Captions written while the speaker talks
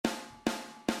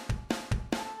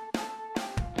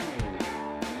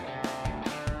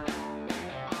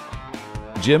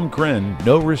Jim Crenn,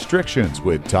 No Restrictions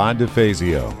with Todd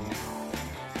DeFazio.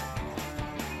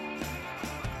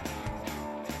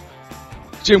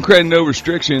 Jim Crenn, No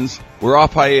Restrictions. We're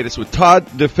off hiatus with Todd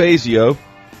DeFazio.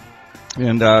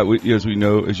 And as you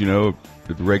know,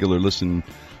 the regular listener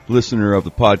of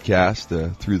the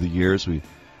podcast through the years, we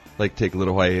like to take a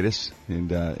little hiatus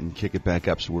and kick it back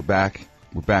up. So we're back.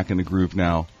 We're back in the groove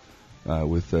now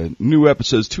with new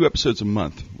episodes, 2 episodes a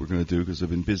month we're going to do because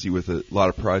I've been busy with a lot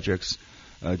of projects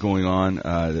going on.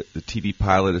 The TV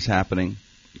pilot is happening.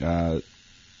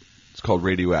 It's called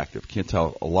Radioactive. Can't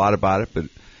tell a lot about it, but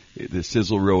the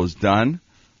sizzle reel is done.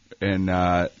 And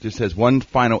just has one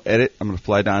final edit. I'm going to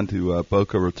fly down to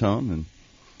Boca Raton, and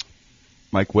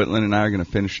Mike Whitland and I are going to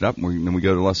finish it up, and then we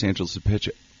go to Los Angeles to pitch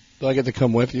it. Do I get to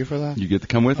come with you for that? You get to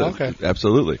come with us. Okay.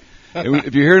 Absolutely. And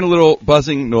if you're hearing a little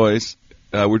buzzing noise,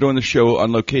 we're doing the show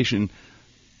on location.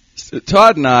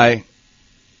 Todd and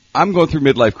I'm going through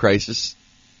midlife crisis.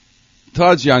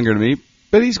 Todd's younger than me,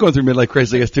 but he's going through midlife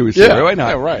crisis, I guess, too. Yeah. Why not?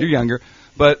 Yeah, right. You're younger.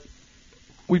 But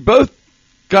we both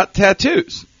got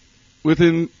tattoos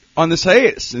on this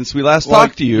hiatus since we last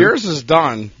talked to you. Yours is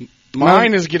done.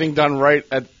 Mine is getting done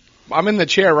I'm in the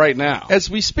chair right now. As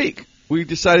we speak, we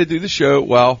decided to do the show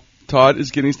while Todd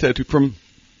is getting his tattoo from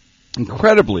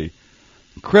incredibly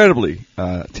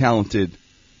talented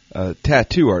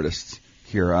tattoo artists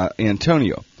here,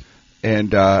 Antonio.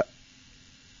 And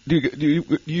do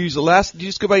you use the last? Do you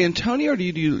just go by Antonio, or do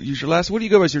you use your last? What do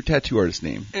you go by as your tattoo artist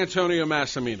name? Antonio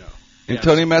Massimino.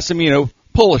 Antonio Massimino,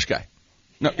 Polish guy.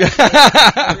 No.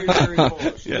 Very, very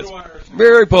Polish. Yes.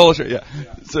 Very Polish, yeah.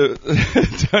 So,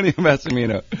 Antonio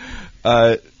Massimino,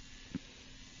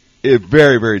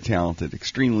 very, very talented,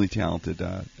 extremely talented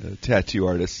tattoo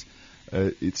artist.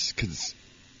 It's because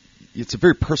it's a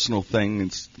very personal thing.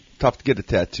 It's tough to get a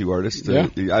tattoo artist. Yeah.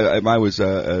 I was,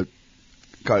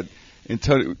 God,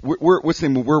 Antonio, what's the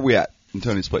name? Where are we at?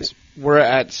 Antonio's place. We're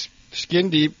at Skin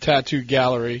Deep Tattoo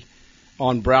Gallery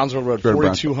on Brownsville Road,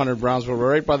 4200 Brownsville Road,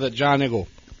 right by the John Eagle.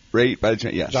 Right by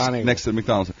the yes, John Eagle. Next to the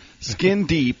McDonald's. Skin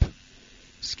Deep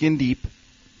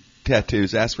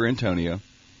Tattoos. Ask for Antonio,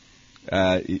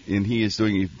 and he is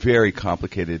doing a very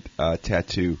complicated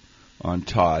tattoo on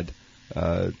Todd.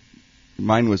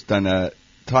 Mine was done.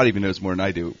 Todd even knows more than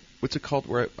I do. What's it called?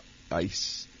 Where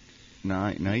Ice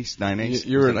 9 Ice?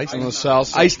 You're on the south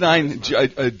side. Ice 9.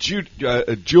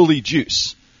 Julie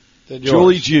Juice.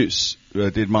 Julie Juice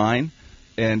did mine,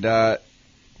 and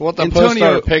we'll have to post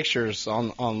our pictures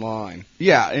online.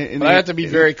 Yeah, and but I have to be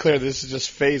very clear. This is just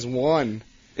phase one.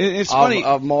 It's funny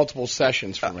of multiple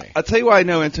sessions for me. I'll tell you why I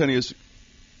know Antonio's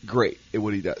great at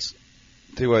what he does.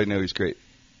 I'll tell you why I know he's great.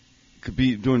 Could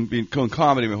be doing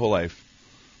comedy my whole life,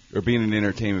 or being in the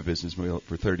entertainment business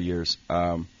for 30 years.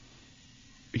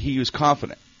 He was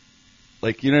confident.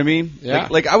 Like, you know what I mean? Yeah.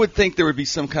 Like I would think there would be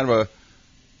some kind of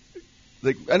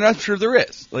and I'm sure there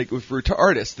is. Like for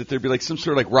artists, that there'd be like some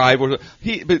sort of like rival.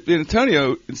 But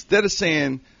Antonio, instead of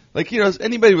saying like, you know,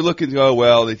 anybody would look and go, oh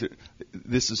well,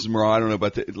 this is more. I don't know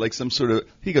about that. Like some sort of.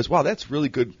 He goes, wow, that's really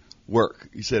good work.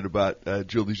 He said about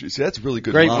Julie. He said, that's really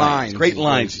good. Great lines. Great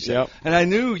lines. He said. Yep. And I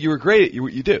knew you were great at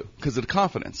what you do because of the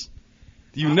confidence.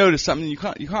 You notice something,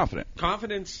 you're confident.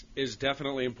 Confidence is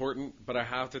definitely important, but I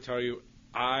have to tell you,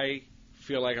 I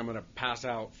feel like I'm going to pass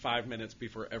out 5 minutes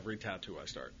before every tattoo I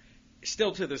start.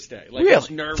 Still to this day. Like,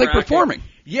 really? It's like performing.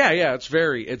 Yeah, it's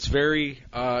very, it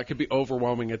can be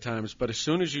overwhelming at times, but as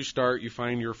soon as you start, you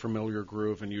find your familiar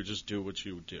groove and you just do what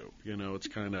you do. You know, it's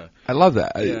kind of... I love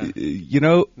that.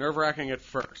 Yeah. Nerve-wracking at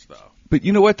first, though. But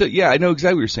you know what? I know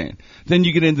exactly what you're saying. Then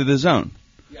you get into the zone.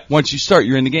 Yes. Once you start,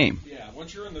 you're in the game. Yeah,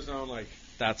 once you're in the zone, like,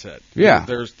 that's it. Yeah.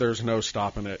 There's no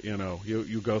stopping it, you know.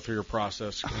 You go through your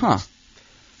process. Huh.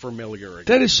 Familiar again.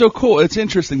 That is so cool. It's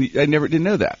interesting. I never did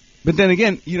know that. But then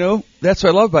again, you know, that's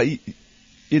what I love about you,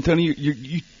 Antonio.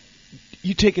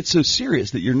 You take it so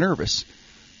serious that you're nervous.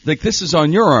 Like, this is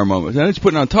on your arm moment. I know it's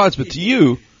putting on Todd's, but to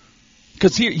you,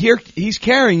 because he's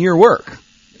carrying your work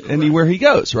and where he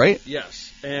goes, right?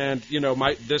 Yes. And, you know,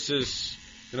 this is,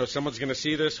 you know, someone's going to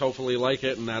see this, hopefully like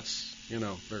it, and that's, you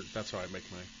know, that's how I make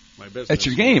my business. That's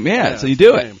your game, yeah. So you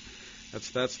do it.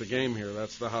 That's the game here.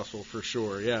 That's the hustle for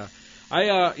sure, yeah.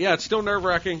 It's still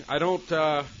nerve-wracking. I don't...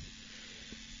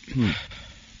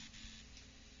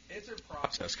 It's a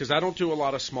process because I don't do a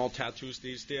lot of small tattoos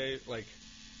these days. Like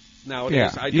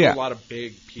nowadays, I do a lot of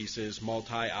big pieces,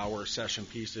 multi-hour session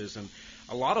pieces, and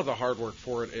a lot of the hard work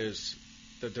for it is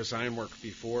the design work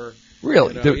before.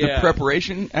 Really, you know, the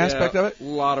preparation aspect of it. A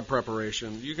lot of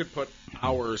preparation. You could put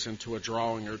hours into a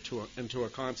drawing or into a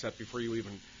concept before you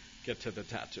even get to the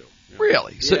tattoo. You know?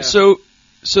 Really,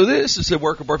 so this is a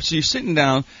work of art. So you're sitting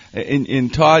down,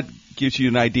 and Todd gives you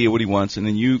an idea what he wants, and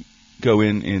then you go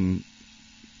in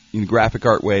graphic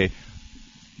art way,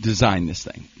 design this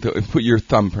thing, put your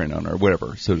thumbprint on or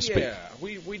whatever, so to speak. Yeah,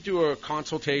 we do a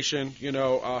consultation,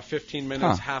 15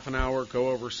 minutes, half an hour, go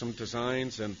over some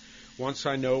designs, and once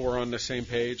I know we're on the same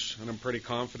page and I'm pretty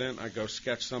confident, I go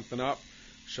sketch something up,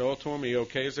 show it to him, he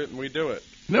okays it, and we do it.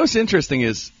 You know what's interesting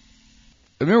is,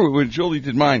 I remember when Julie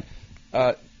did mine,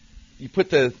 you put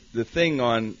the thing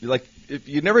on, like, if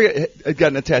you never had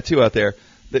gotten a tattoo out there,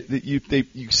 you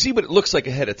see what it looks like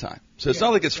ahead of time. So it's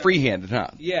not like it's freehanded, huh?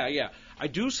 Yeah. I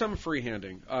do some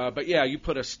freehanding, but yeah, you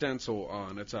put a stencil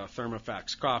on. It's a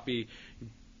Thermofax copy. You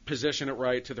position it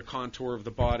right to the contour of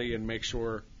the body and make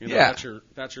sure that's your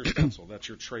stencil. That's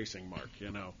your tracing mark.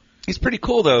 It's pretty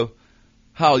cool though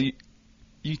how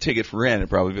you take it for granted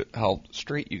probably, but how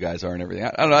straight you guys are and everything.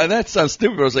 I don't know. That sounds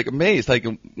stupid. But I was like amazed. Like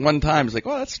one time, it's like,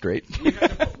 oh, that's straight. I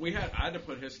had to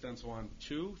put his stencil on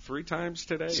 2-3 times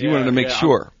today. So you wanted to make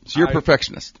sure. So you're a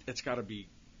perfectionist. It's got to be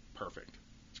perfect.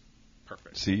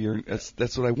 Perfect. See,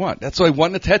 that's what I want. That's what I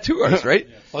want in a tattoo artist, right?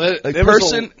 Well, a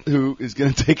person who is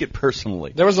going to take it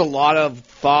personally. There was a lot of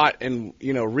thought and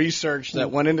research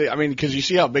that went into. I mean, because you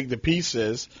see how big the piece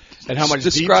is and how much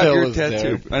detail your is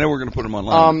tattoo. there. I know we're going to put them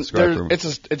online.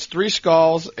 It's 3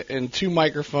 skulls and 2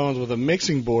 microphones with a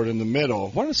mixing board in the middle.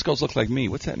 One of the skulls look like me.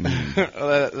 What's that mean?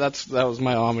 that was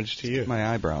my homage to you.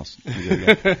 My eyebrows.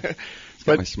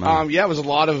 But it was a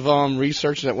lot of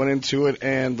research that went into it,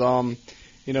 and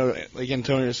like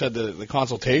Antonio said, the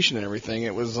consultation and everything,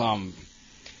 it was,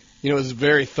 it was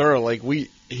very thorough. Like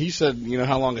he said,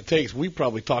 how long it takes. We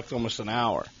probably talked almost an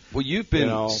hour. Well, you've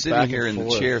been sitting here in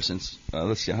the chair since,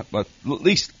 let's see, at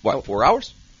least, 4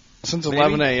 hours? Since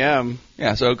 11 a.m.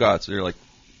 Yeah, so you're like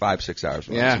 5-6 hours,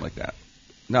 something like that.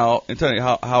 Now,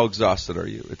 Antonio, how exhausted are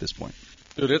you at this point?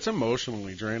 Dude, it's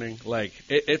emotionally draining. Like,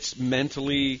 it's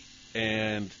mentally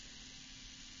and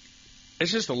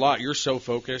it's just a lot. You're so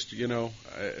focused,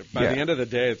 By the end of the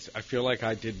day, I feel like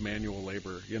I did manual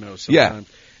labor, sometimes. Yeah.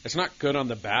 It's not good on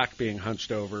the back being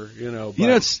hunched over, But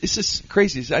it's just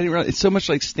crazy. I didn't realize it's so much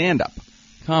like stand-up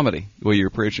comedy the way you're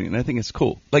approaching it, and I think it's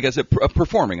cool. Like I said,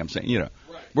 performing, I'm saying, right.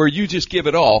 Where you just give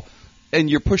it all, and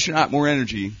you're pushing out more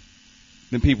energy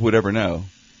than people would ever know,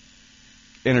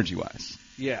 energy-wise.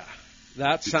 Yeah.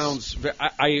 That sounds...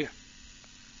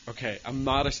 I'm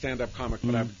not a stand-up comic,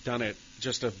 but I've done it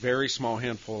just a very small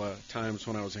handful of times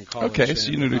when I was in college. Okay,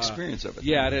 so you knew the experience of it.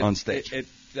 Yeah, on stage.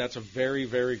 That's a very,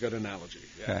 very good analogy.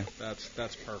 Yeah, okay.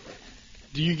 That's perfect.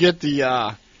 Do you get the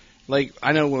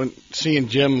I know when seeing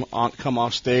Jim come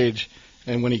off stage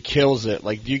and when he kills it,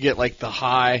 do you get the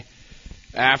high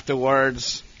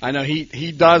afterwards? I know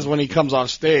he does when he comes off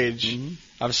stage.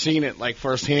 Mm-hmm. I've seen it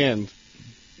firsthand.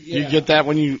 Yeah. Do you get that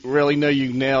when you really know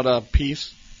you nailed a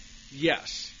piece?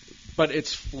 Yes. But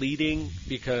it's fleeting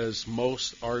because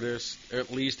most artists, at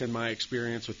least in my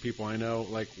experience with people I know,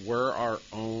 we're our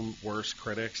own worst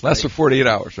critics. That's for 48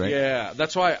 hours, right? Yeah.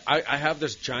 That's why I have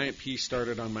this giant piece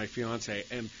started on my fiance,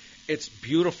 and it's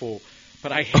beautiful.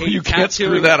 But I hate you can't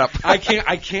screw that up. I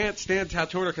can't stand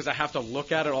tattooing because I have to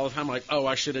look at it all the time. Like, oh,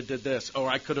 I should have did this. Oh,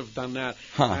 I could have done that.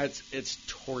 Huh. It's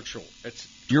torture.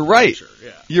 You're right.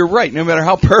 Yeah. You're right. No matter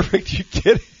how perfect you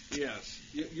get it. Yes.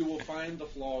 You will find the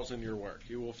flaws in your work.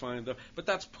 You will find but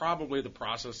that's probably the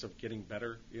process of getting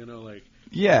better.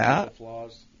 Yeah. The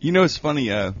flaws. It's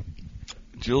funny.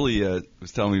 Julie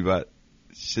was telling me about.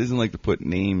 She doesn't like to put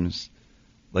names,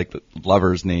 like the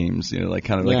lovers' names. It's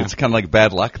kind of like a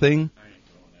bad luck thing. I ain't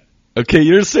doing it. Okay,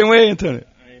 you're the same way, Antonio.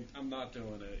 I'm not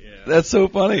doing it. Yeah. That's so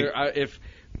funny. If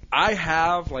I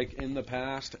have in the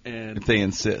past, and if they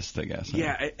insist, I guess.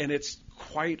 Yeah, and it's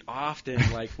quite often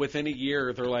within a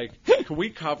year they're like, "Can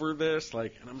we cover this?" And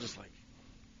I'm just like,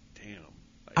 "Damn."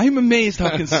 I'm amazed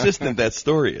how consistent that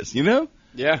story is.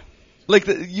 Yeah.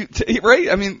 Right?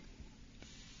 I mean,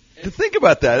 to think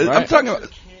about that, right? I'm talking about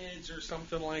kids or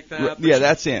something like that. Yeah,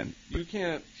 that's in.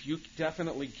 You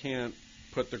definitely can't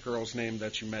put the girl's name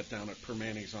that you met down at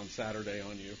Permanis on Saturday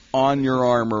on your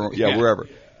arm or wherever.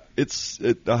 Yeah. It's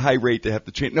at a high rate to have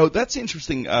to change. No, that's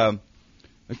interesting. My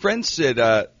friend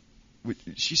said,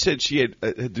 she said she had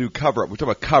to do cover-up. We're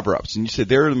talking about cover-ups. And you said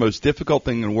they're the most difficult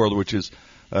thing in the world, which is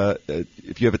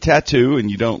if you have a tattoo and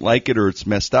you don't like it or it's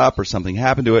messed up or something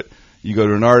happened to it, you go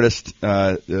to an artist,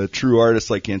 a true artist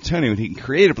like Antonio, and he can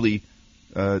creatively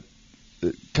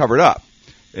cover it up.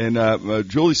 And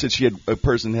Julie said she had a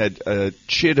person had a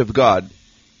chid of God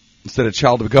instead of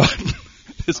child of God.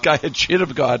 This guy had chid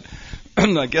of God.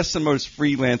 I guess some most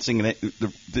freelancing and it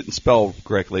didn't spell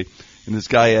correctly. And this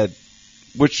guy had,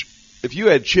 which if you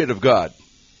had chid of God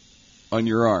on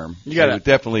your arm, you gotta would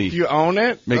definitely you own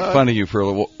it. Make fun of you for a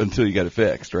little until you got it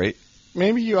fixed, right?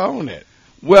 maybe you own it.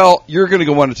 Well, you're going to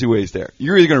go one of two ways there.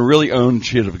 You're either going to really own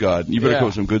Chit of God. You better come up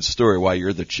with some good story why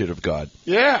you're the Chit of God.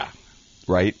 Yeah.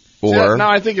 Right? Or no,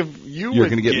 I think if you you're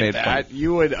would going to get made that, fun.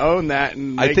 you would own that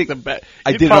and make the bet.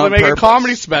 I did probably it on make purpose. a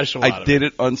comedy special out I of did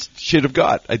it on Chit of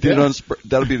God. I did it on.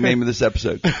 That'll be the name of this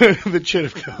episode. The Chit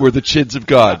of God. We're the Chids of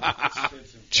God.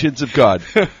 Chids of God.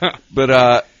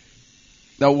 But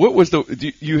now, what was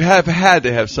you have had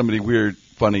to have somebody weird,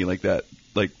 funny like that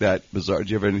bizarre? Do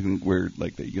you have anything weird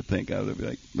like that you could think of?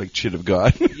 Like Chit of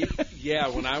God. Yeah,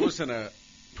 when I was an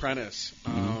apprentice,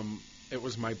 it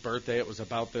was my birthday. It was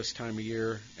about this time of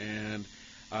year, and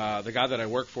the guy that I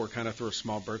worked for kind of threw a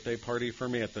small birthday party for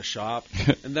me at the shop,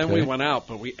 and then we went out,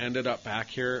 but we ended up back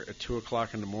here at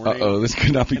 2:00 in the morning. Uh-oh, this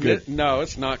could not be good. No,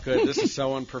 it's not good. This is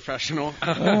so unprofessional.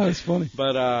 Oh, that's funny.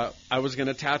 But I was going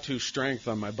to tattoo strength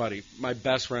on my buddy, my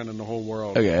best friend in the whole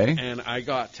world. Okay. And I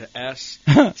got to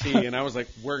ST, and I was like,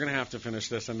 we're going to have to finish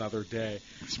this another day.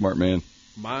 Smart man.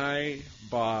 My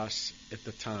boss at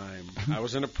the time, I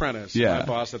was an apprentice. Yeah. My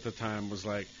boss at the time was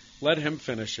like, let him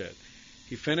finish it.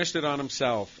 He finished it on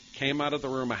himself, came out of the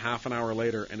room a half an hour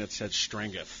later, and it said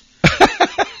Strength.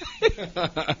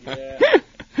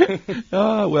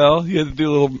 Oh, well, you had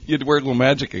to work a little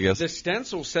magic, I guess. The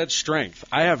stencil said Strength.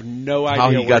 I have no How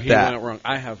idea he got where he that. went wrong.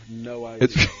 I have no idea.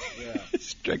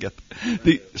 Strength.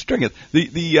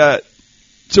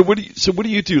 So what do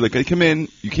you do? Like, they come in,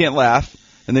 you can't laugh,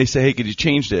 and they say, "Hey, could you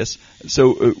change this?"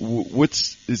 So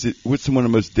what's one of the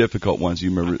most difficult ones you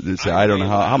remember? They say, I don't know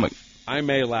how much. I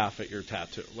may laugh at your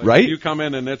tattoo. Like, right? If you come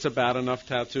in and it's a bad enough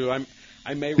tattoo,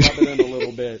 I may rub it in a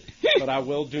little bit, but I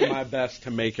will do my best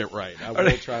to make it right. I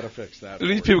will try to fix that. Do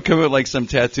these people come in with like some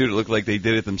tattoo that look like they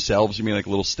did it themselves? You mean like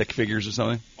little stick figures or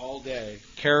something? All day.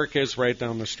 Carrick is right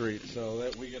down the street, so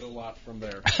that we get a lot from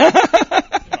there.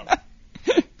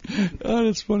 Oh,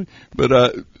 that's funny.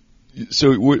 But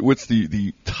so what's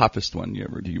the toughest one you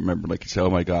ever? Do you remember? Like you say, "Oh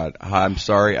my God, I'm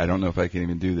sorry, I don't know if I can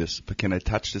even do this, but can I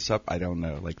touch this up?" I don't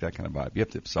know, like that kind of vibe. You have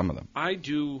to have some of them. I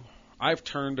do. I've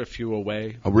turned a few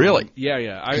away. Oh, really? Yeah.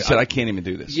 You said I can't even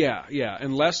do this. Yeah.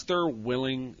 Unless they're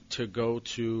willing to go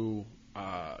to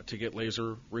get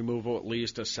laser removal, at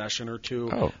least a session or two.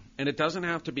 Oh. And it doesn't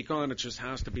have to be gone. It just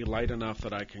has to be light enough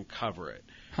that I can cover it.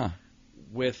 Huh.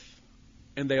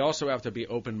 And they also have to be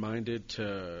open-minded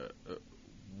to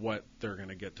what they're going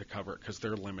to get to cover it because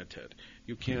they're limited.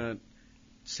 You can't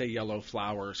say yellow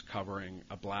flowers covering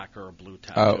a black or a blue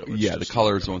tattoo. Oh, yeah, the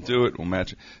colors won't do it. Won't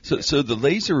match it. So the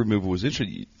laser removal was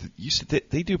interesting. You said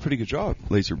they do a pretty good job,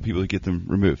 laser people, to get them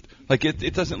removed. Like,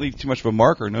 it doesn't leave too much of a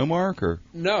mark or no mark? Or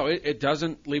No, it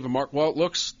doesn't leave a mark. Well, it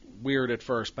looks weird at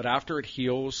first, but after it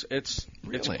heals, it's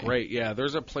great. Yeah,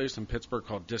 there's a place in Pittsburgh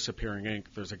called Disappearing Ink.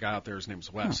 There's a guy out there, his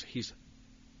name's Wes. He's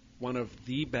one of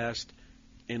the best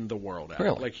in the world.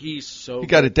 Really? Like, he's so you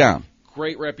got it down.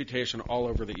 Great reputation all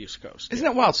over the East Coast. Isn't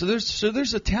that wild? So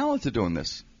there's a talent to doing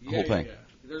this whole thing. Yeah.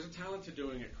 There's a talent to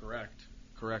doing it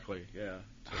correctly. Yeah.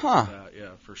 Huh. Yeah,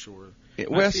 for sure.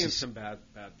 I've seen some bad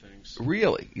things.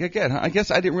 Really? Yeah, good. Huh? I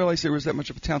guess I didn't realize there was that much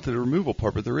of a talent to the removal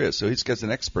part, but there is. So he's got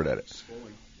an expert at it.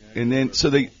 Schooling. And then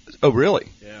oh really?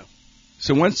 Yeah.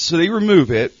 So they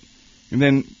remove it, and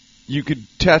then you could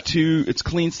tattoo. It's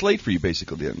clean slate for you,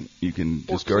 basically. Then you can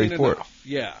just go right for it.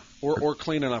 Yeah. Or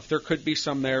clean enough. There could be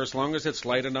some there, as long as it's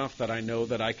light enough that I know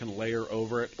that I can layer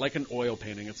over it. Like an oil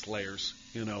painting, it's layers,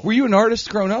 you know. Were you an artist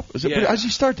growing up? Yeah. How did you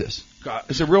start this? God.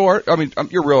 Is it real art? I mean,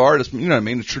 you're a real artist. You know what I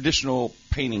mean? A traditional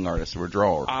painting artist or a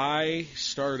drawer. I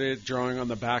started drawing on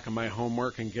the back of my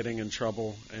homework and getting in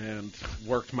trouble and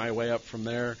worked my way up from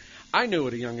there. I knew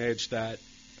at a young age that...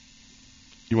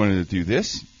 You wanted to do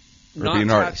this? Or not be an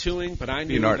artist? tattooing, but I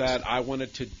knew that I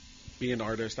wanted to be an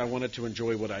artist. I wanted to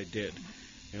enjoy what I did.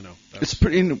 You know, it's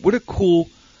pretty. What a cool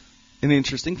and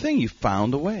interesting thing. You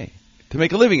found a way to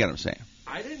make a living at it, I'm saying.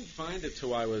 I didn't find it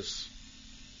till I was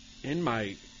in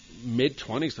my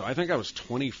mid-20s, though. I think I was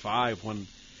 25 when,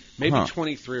 maybe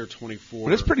 23 or 24.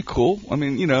 But it's pretty cool. I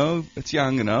mean, you know, it's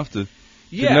young enough to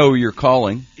know your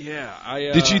calling.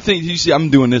 Yeah. Did you say,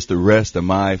 I'm doing this the rest of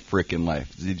my frickin' life?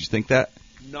 Did you think that?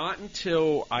 Not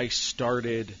until I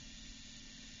started...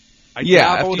 I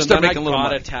dabbled, and then I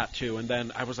got a tattoo, and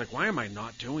then I was like, why am I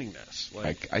not doing this?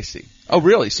 Like, I see. Oh,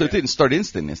 really? So it didn't start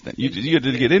instant. You had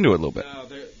to get into it a little bit. No,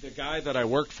 the guy that I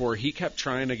worked for, he kept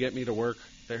trying to get me to work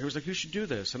there. He was like, you should do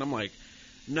this. And I'm like,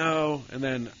 no. And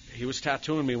then he was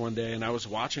tattooing me one day, and I was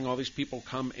watching all these people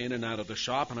come in and out of the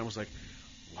shop, and I was like,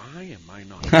 why am I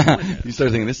not doing this? You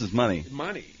started thinking, this is money.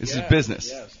 Money. This is business.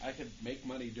 Yes, I could make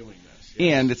money doing this.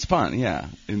 Yes. And it's fun, yeah.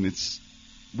 And it's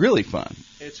really fun.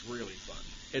 It's really fun.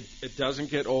 It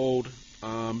doesn't get old.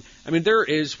 I mean, there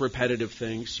is repetitive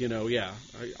things, you know. Yeah,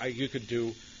 you could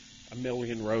do a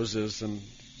million roses, and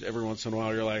every once in a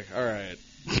while you're like, all right,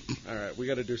 we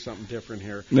got to do something different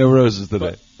here. No roses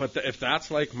today. But if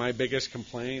that's like my biggest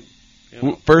complaint, you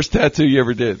know, first tattoo you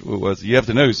ever did, what was it? You have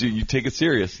to know, so you take it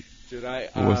serious. Dude,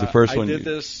 what was the first one? I did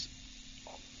this.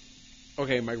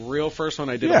 Okay, my real first one,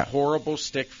 I did a horrible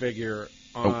stick figure.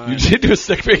 You did do a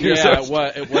stick figure? Yeah,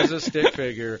 it was a stick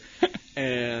figure,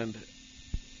 and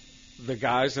the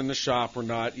guys in the shop were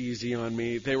not easy on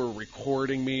me. They were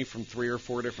recording me from 3 or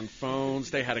 4 different phones.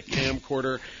 They had a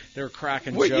camcorder. They were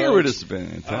cracking jokes. What year would this have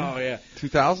been? Oh, yeah.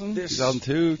 2000?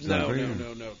 2002? No.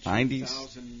 90s?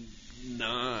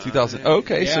 2009. 2000.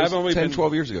 Okay, yeah, so 10,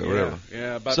 12 years ago, whatever.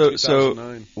 Yeah, about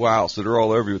 2009. Wow, so they're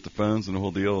all over you with the phones and the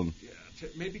whole deal. And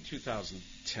maybe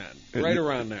 2010, right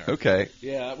around there. Okay.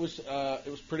 Yeah, it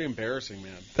was pretty embarrassing,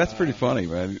 man. That's pretty funny,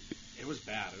 man. It was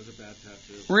bad. It was a bad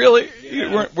tattoo. Really?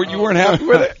 Yeah. You weren't happy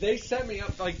with it? They set me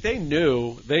up like they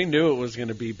knew it was going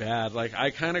to be bad. Like I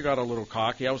kind of got a little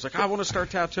cocky. I was like, I want to start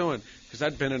tattooing because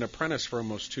I'd been an apprentice for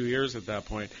almost 2 years at that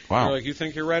point. Wow. They're like, you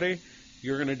think you're ready?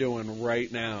 You're going to do one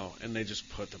right now, and they just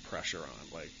put the pressure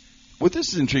on. Like, well,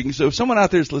 this is intriguing. So, if someone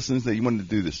out there is listening that you wanted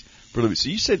to do this for a living, so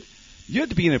you said you had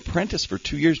to be an apprentice for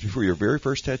 2 years before your very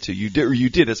first tattoo. You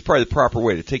did. That's probably the proper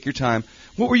way to take your time.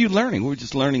 What were you learning? We were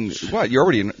just learning. What you're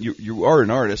already you are an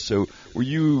artist. So were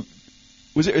you?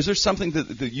 Is there something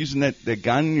that using that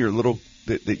gun, your little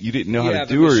that you didn't know how to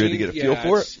do, or you had to get a feel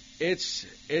for it?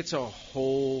 It's a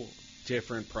whole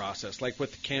different process. Like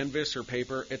with canvas or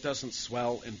paper, it doesn't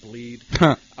swell and bleed.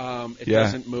 It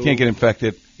doesn't move. Can't get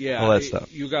infected. Yeah, all that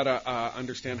stuff. You gotta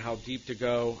understand how deep to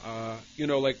go.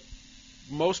 Like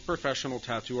most professional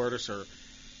tattoo artists are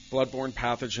bloodborne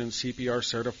pathogen CPR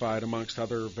certified, amongst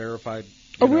other verified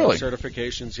really?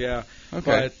 Certifications. Yeah. Okay.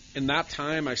 But in that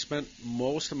time, I spent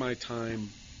most of my time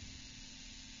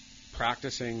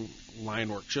practicing line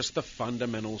work, just the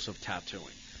fundamentals of tattooing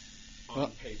on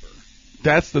paper.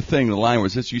 That's the thing, the line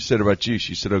work. That's what you said about Juice.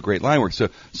 You said, great line work. So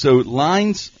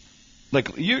lines,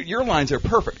 like your lines are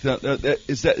perfect.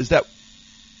 Is that?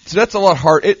 So that's a lot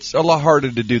hard. It's a lot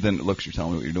harder to do than it looks. You're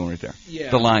telling me what you're doing right there. Yeah.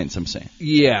 The lines, I'm saying.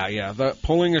 Yeah.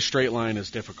 Pulling a straight line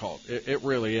is difficult. It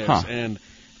really is. Huh. And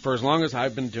for as long as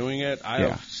I've been doing it, I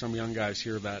have some young guys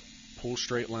here that pull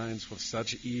straight lines with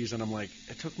such ease, and I'm like,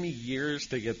 it took me years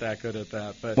to get that good at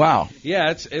that. But wow.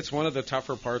 Yeah, it's one of the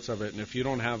tougher parts of it, and if you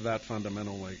don't have that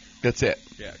fundamental, like, that's it.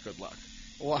 Yeah, good luck.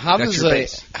 Well, how does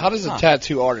a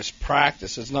tattoo artist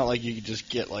practice? It's not like you could just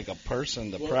get like a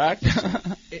person to practice.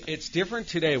 It's different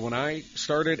today. When I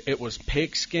started, it was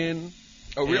pigskin.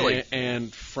 Oh, really?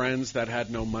 And friends that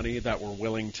had no money that were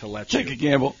willing to let take a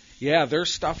gamble. Yeah,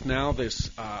 there's stuff now.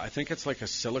 I think it's like a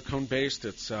silicone based.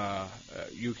 It's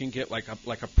you can get like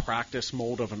a practice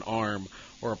mold of an arm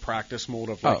or a practice mold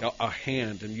of like a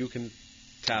hand, and you can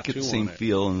tattoo get the same on it.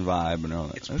 Feel and vibe and all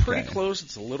that. It's pretty close.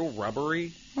 It's a little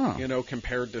rubbery,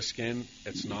 compared to skin.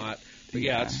 It's not. But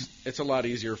yeah, it's a lot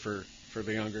easier for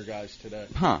the younger guys today.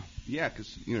 Huh? Yeah,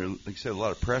 because like you said, a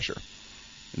lot of pressure.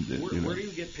 Where do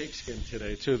you get pigskin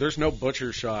today too? There's no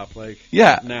butcher shop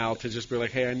now to just be like,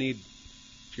 hey, I need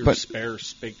your spare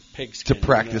pigskin to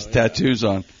practice tattoos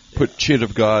on. Put Chit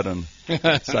of God on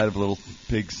the side of little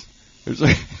pigs. There's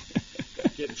like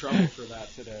get in trouble for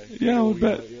that today. Yeah, I would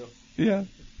bet. Yeah,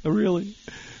 really.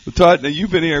 Well, Todd, now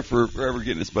you've been here for forever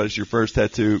getting this, but it's your first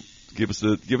tattoo. Give us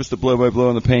the blow by blow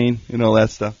on the pain and all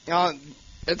that stuff.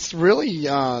 It's really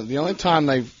the only time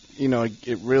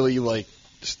it really like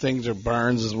stings or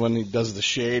burns is when he does the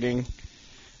shading.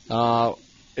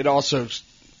 It also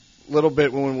a little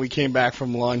bit when we came back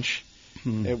from lunch.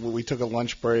 We took a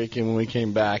lunch break, and when we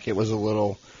came back, it was a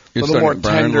little more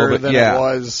tender than it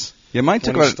was. Yeah, mine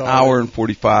took about an hour and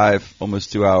 45,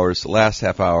 almost 2 hours. The last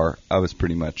half hour, I was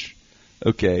pretty much,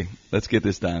 okay, let's get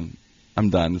this done. I'm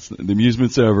done. The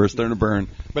amusement's over. It's starting to burn.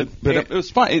 But it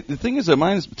was fine. The thing is,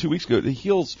 mine is 2 weeks ago. It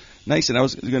heals nice, and I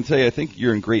was going to tell you, I think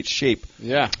you're in great shape.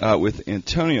 Yeah. With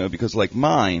Antonio, because like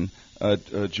mine,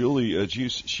 Julie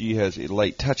Juice, she has a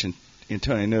light touch, and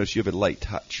Antonio, I noticed you have a light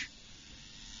touch,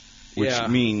 which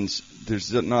means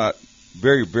there's not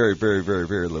very, very, very, very,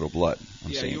 very little blood.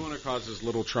 You want to cause as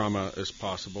little trauma as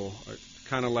possible.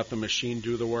 Kind of let the machine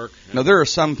do the work. Now, there are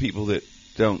some people that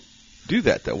don't do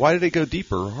that, though. Why do they go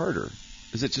deeper or harder?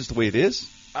 Is it just the way it is?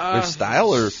 Their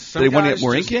style, or do they want to get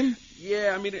more ink in?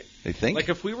 Yeah, I mean, they think? Like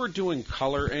if we were doing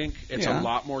color ink, it's a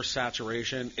lot more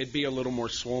saturation. It'd be a little more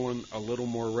swollen, a little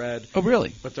more red. Oh,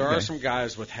 really? But there are some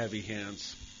guys with heavy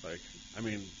hands.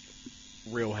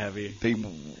 Real heavy. They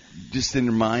just in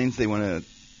their minds, they want to.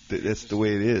 That's the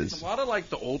way it is. It's a lot of like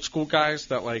the old school guys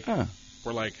that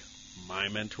were like my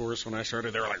mentors when I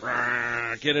started. They were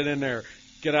like, get it in there.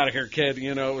 get out of here, kid.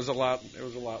 You know, it was a lot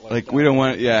like that. We don't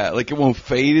want, like it won't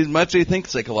fade as much, I think,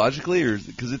 psychologically, or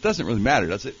because it doesn't really matter,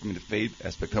 does it? I mean, the fade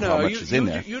aspect of how much is in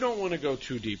there. You don't want to go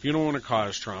too deep. You don't want to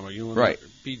cause trauma. You want to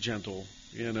be gentle,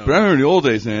 you know. But I remember in the old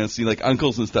days, man, I see like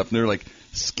uncles and stuff, and they're like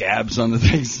scabs on the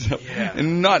things. Yeah.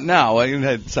 And not now. I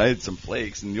had some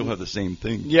flakes, and you'll have the same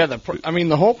thing. Yeah,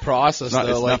 the whole process, it's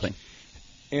though, like, nothing.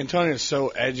 Antonio's so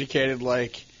educated,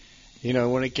 like, you know,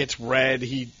 when it gets red,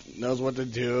 he knows what to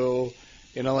do.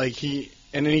 You know, like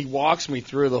and then he walks me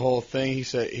through the whole thing. He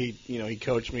said, he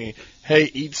coached me, hey,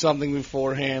 eat something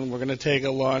beforehand. We're going to take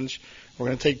a lunch. We're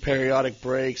going to take periodic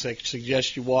breaks. I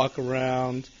suggest you walk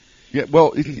around. Yeah,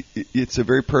 well, it's a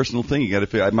very personal thing. You got to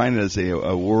figure. I mind it as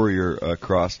a warrior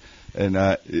cross. And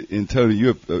Tony, you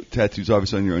have tattoos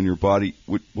obviously on your body.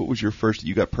 What was your first that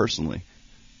you got personally?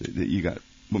 That you got?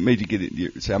 What made you get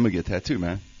it? Say, I'm gonna get a tattoo,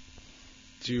 man.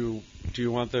 Do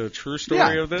you want the true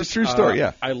story of this? The true story,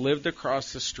 yeah. I lived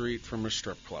across the street from a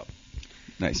strip club.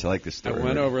 Nice, I like this story. I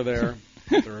went over there.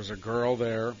 There was a girl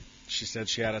there. She said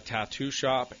she had a tattoo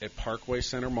shop at Parkway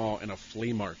Center Mall and a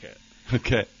flea market.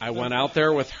 Okay. I went out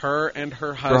there with her and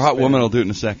her husband. For a hot woman, I'll do it in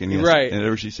a second. Yes. Right.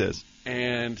 Whatever she says.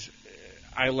 And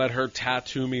I let her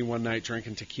tattoo me one night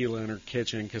drinking tequila in her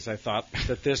kitchen because I thought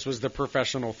that this was the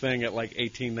professional thing at like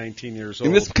 18, 19 years old.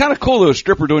 And it's kind of cool, though, a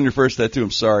stripper doing your first tattoo.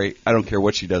 I'm sorry. I don't care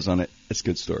what she does on it. It's a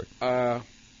good story.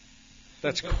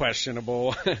 That's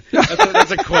questionable.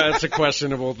 that's a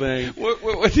questionable thing. What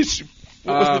was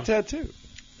the tattoo?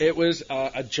 It was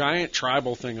a giant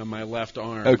tribal thing on my left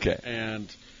arm. Okay.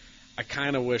 And I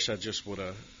kind of wish I just would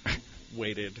have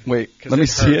waited. Wait, let me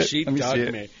see it. She let me dug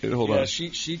see me. It. Hold on.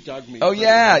 She dug me. Oh,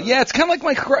 yeah. Yeah, it's kind of like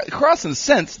my cross in a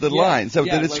sense, the lines. So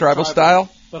that it's like tribal style?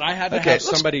 But I had to have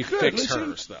somebody fix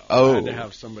hers, though. Oh. I had to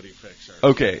have somebody fix hers.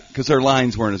 Okay, because her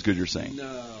lines weren't as good, you're saying.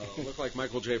 No, it looked like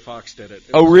Michael J. Fox did it.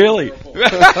 Oh, really?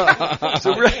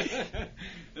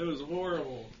 It was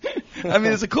horrible. I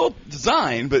mean, it's a cool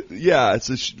design, but yeah,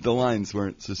 it's the lines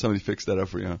weren't, so somebody fixed that up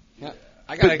for you. Yeah.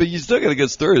 But you still got a good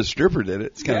story. The stripper did it.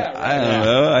 It's kind of, I don't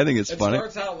know. I think it's funny.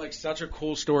 It starts out like such a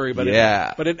cool story, but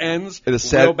it ends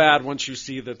sad, real bad once you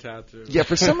see the tattoo. Yeah,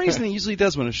 for some reason it usually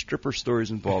does when a stripper story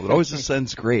is involved. It always just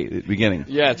ends great at the beginning.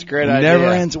 Yeah, it's a great idea. It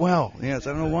never ends well. Yes,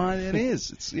 I don't know why it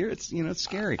is. It's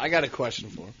scary. I got a question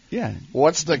for him. Yeah.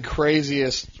 What's the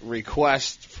craziest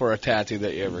request for a tattoo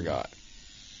that you ever got?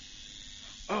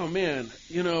 Oh man,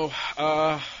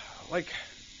 like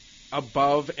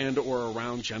above and or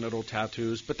around genital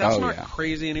tattoos, but that's not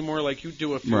crazy anymore. Like you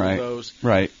do a few of those.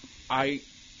 Right.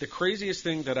 The craziest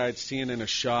thing that I'd seen in a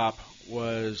shop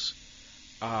was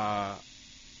a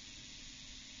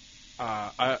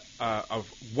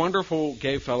wonderful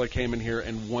gay fella came in here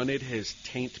and wanted his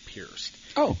taint pierced.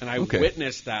 Oh, and I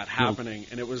witnessed that happening,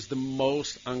 and it was the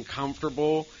most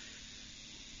uncomfortable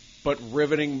but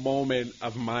riveting moment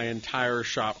of my entire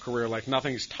shop career. Like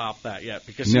nothing's topped that yet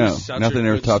because he was such nothing a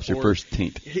ever good tops sport. your first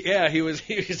taint. Yeah, he was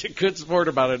a good sport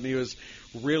about it, and he was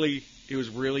really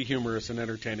humorous and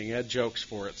entertaining. He had jokes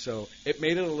for it, so it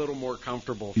made it a little more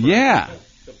comfortable. For the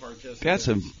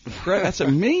participants. That's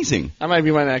amazing. That might be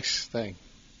my next thing.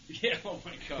 Yeah, oh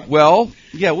my God. Well,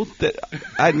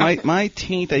 my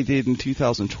taint I did in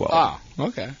 2012. Ah,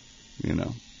 okay.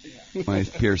 My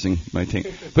piercing, my taint.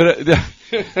 But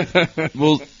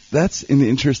well, that's an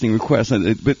interesting request.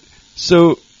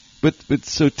 So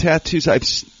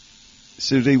tattoos.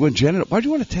 So they want genital. Why do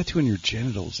you want a tattoo on your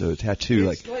genitals? Though a tattoo,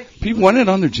 like people want it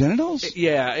on their genitals.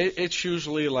 Yeah, it's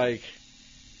usually like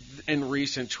in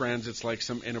recent trends. It's like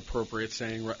some inappropriate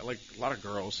saying, like a lot of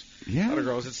girls. Yeah, a lot of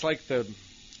girls. It's like the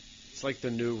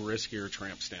new riskier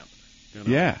tramp stamp.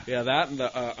 Yeah, that and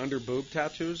the under boob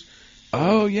tattoos.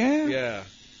 Oh yeah, yeah.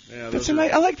 That's I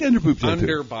like the underboob tattoo.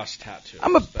 Underbust tattoo.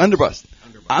 I'm a underbust.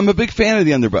 I'm a big fan of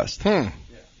the underbust. Yeah.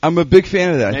 I'm a big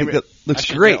fan of that. I think that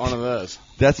looks great. Get one of those.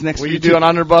 That's next. Will you do an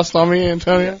underbust on me,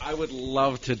 Antonio? I would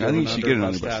love to do I think an you should underbust get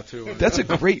an underbust tattoo. That's a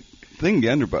great thing. The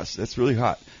underbust. That's really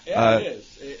hot. Yeah, it is.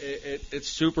 It's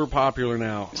super popular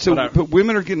now. So, but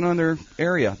women are getting on their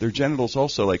genitals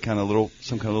also, like some kind of little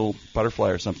butterfly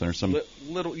or something, or some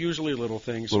usually little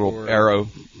things, little arrow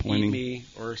pointing, eat me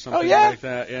or something like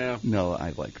that. Yeah. No,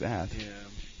 I like that.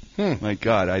 Yeah. My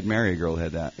God, I'd marry a girl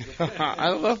that had that. I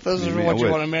don't know if those are what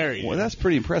you want to marry. Well, that's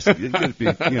pretty impressive.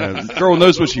 The girl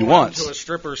knows what she wants. To a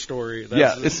stripper story. It's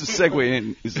a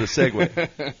segue. It's a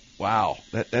segue. Wow,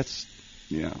 that's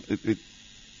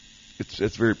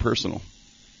it's very personal.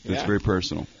 It's very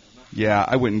personal. Yeah,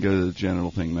 I wouldn't go to the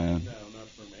genital thing, man. No, not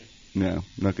for me. No, I'm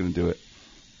not going to do it.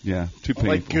 Yeah, too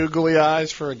painful. Like googly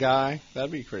eyes for a guy.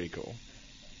 That'd be pretty cool.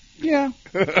 Yeah.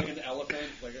 Like an elephant,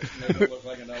 make it look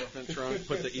like an elephant trunk.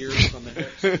 Put the ears on the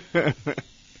hips.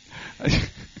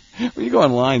 When you go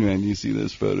online, man, you see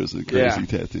those photos of crazy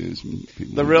tattoos. And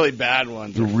the really bad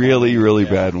ones. The really, really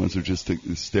bad ones are just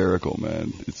hysterical,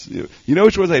 man. It's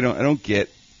which ones I don't get.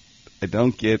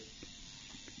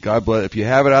 God bless. If you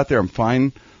have it out there, I'm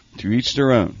fine. To each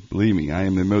their own. Believe me, I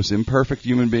am the most imperfect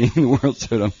human being in the world,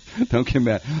 so don't get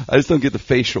mad. I just don't get the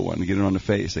facial one to get it on the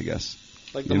face, I guess.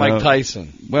 Like the Mike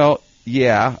Tyson. Well,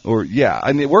 yeah,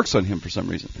 I mean, it works on him for some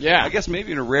reason. Yeah. I guess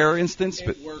maybe in a rare instance,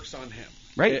 but it works on him.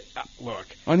 Right? Look.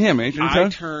 On him, ain't you? I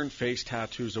turn face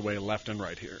tattoos away left and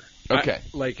right here. Okay.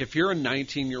 Like, if you're a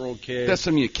 19-year-old kid. That's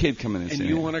some kid coming in. And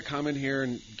you want to come in here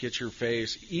and get your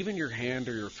face, even your hand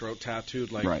or your throat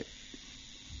tattooed, like. Right.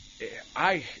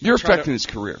 You're affecting his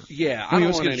career. Yeah, I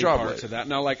don't want any parts of that.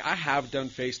 Now, like, I have done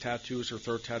face tattoos or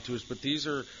throat tattoos, but these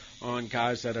are on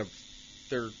guys that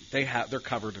they're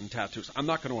covered in tattoos. I'm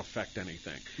not going to affect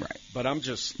anything. Right. But I'm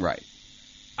just right.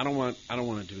 I don't want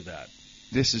to do that.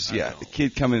 This is the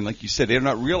kid coming in, like you said, they're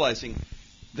not realizing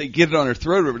they get it on their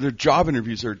throat, but their job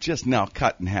interviews are just now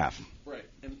cut in half. Right.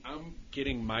 And I'm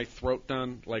getting my throat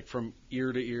done, like from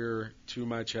ear to ear to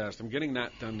my chest. I'm getting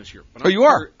that done this year. But you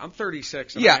are? I'm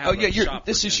 36. And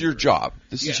this is your job.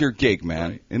 This is your gig,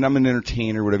 man. Right. And I'm an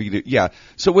entertainer, whatever you do. Yeah.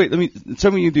 So wait,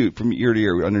 tell me what you do from ear to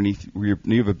ear underneath. You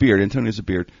have a beard. Antonio has a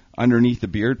beard. Underneath the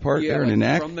beard part there in the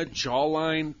neck? From the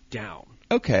jawline down.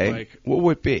 Okay. What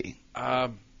would it be?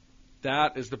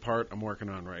 That is the part I'm working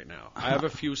on right now. I have a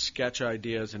few sketch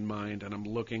ideas in mind, and I'm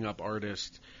looking up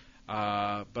artists. But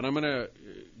I'm going to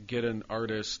get an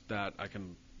artist that I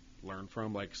can learn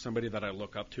from, like somebody that I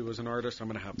look up to as an artist. I'm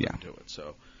going to have them do it.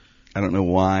 So I don't know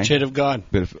why. Chit of God.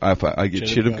 But if I get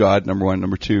Chit of God, number one.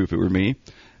 Number two, if it were me,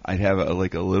 I'd have a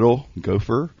little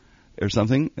gopher or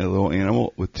something, a little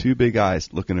animal with two big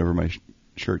eyes looking over my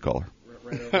shirt collar.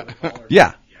 Right over the collar?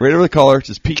 Yeah, right over the collar,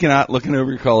 just peeking out, looking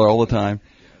over your collar all the time.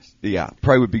 Yeah,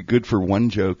 probably would be good for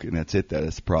one joke, and that's it.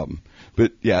 That's the problem.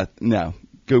 But, yeah, no,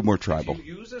 go more tribal. If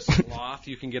you use a sloth,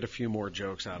 you can get a few more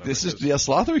jokes out of it.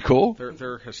 Sloth would be cool.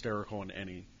 They're hysterical in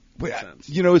any sense.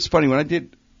 You know, it's funny. When I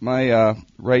did my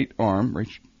right arm,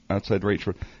 outside right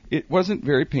shoulder, it wasn't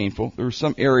very painful. There were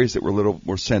some areas that were a little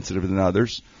more sensitive than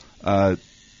others, that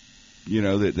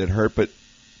hurt. But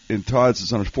in Todd's,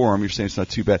 it's on his forearm. You're saying it's not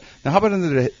too bad. Now, how about under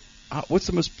the what's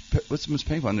the most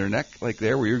painful on their neck, like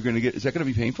there, where you're going to get? Is that going to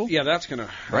be painful? Yeah, that's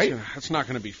not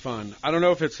going to be fun. I don't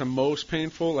know if it's the most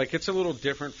painful. Like, it's a little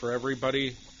different for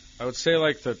everybody. I would say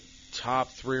like the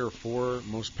top 3 or 4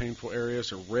 most painful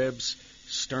areas are ribs,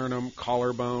 sternum,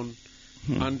 collarbone,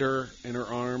 under inner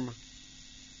arm,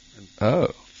 and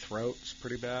throat's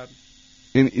pretty bad.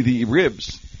 In the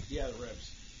ribs. Yeah, the ribs.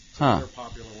 It's another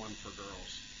popular one for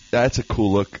girls. That's a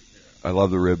cool look. Yeah. I love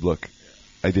the rib look.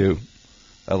 Yeah. I do.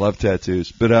 I love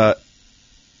tattoos, but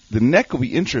the neck will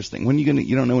be interesting. When you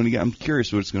don't know when you get. I'm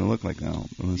curious what it's going to look like now.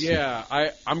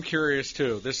 I'm curious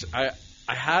too. I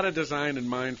had a design in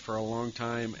mind for a long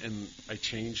time, and I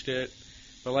changed it.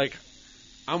 But like,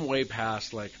 I'm way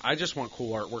past. Like, I just want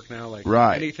cool artwork now. Like,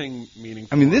 anything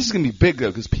meaningful. I mean, this is going to be big though,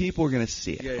 because people are going to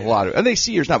see it. A lot of it, and they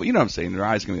see yours now. But you know what I'm saying? Their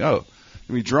eyes are going to be going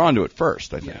to be drawn to it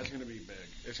first. I think. Yeah, it's going to be big.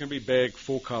 It's going to be big,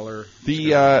 full color.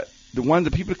 The one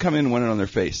that people come in and want it on their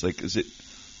face. Like, is it?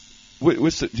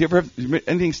 Do you ever have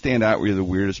anything stand out where you're the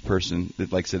weirdest person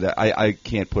that like said that I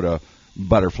can't put a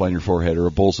butterfly on your forehead or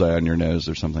a bullseye on your nose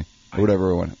or something or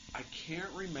whatever I wanted? I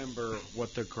can't remember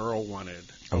what the girl wanted.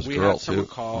 We had someone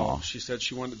call. She said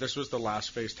she wanted. This was the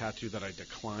last face tattoo that I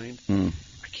declined.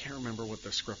 I can't remember what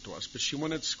the script was, but she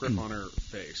wanted script on her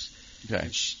face.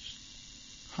 Okay.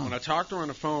 And when I talked to her on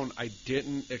the phone, I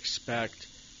didn't expect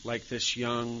like this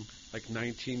young, like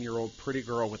 19-year-old pretty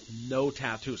girl with no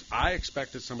tattoos. I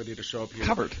expected somebody to show up here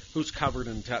who's covered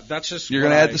in tattoos. That's just you're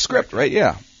going to add the script, right?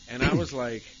 Yeah. And I was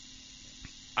like,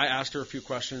 I asked her a few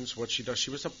questions. What she does?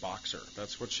 She was a boxer.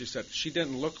 That's what she said. She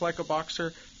didn't look like a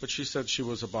boxer, but she said she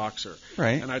was a boxer.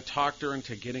 Right. And I talked her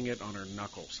into getting it on her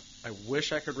knuckles. I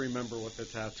wish I could remember what the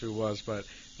tattoo was, but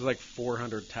it was like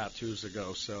 400 tattoos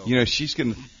ago. So she's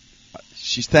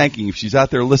thanking you. If she's out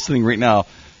there listening right now.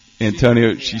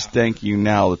 Antonio, she's thanking you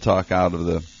now to talk out of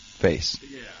the face.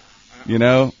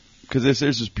 Yeah. Because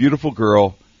there's this beautiful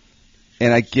girl,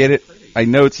 and I get it. I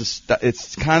know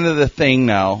it's kind of the thing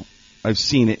now. I've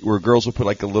seen it where girls will put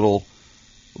like a little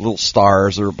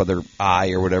stars or by their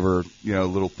eye or whatever,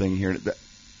 little thing here.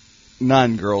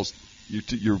 None, girls,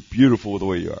 you're beautiful the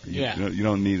way you are. You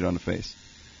don't need it on the face.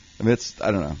 I mean,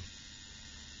 I don't know.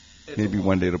 Maybe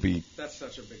one day it'll be. That's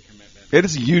such a big commitment. It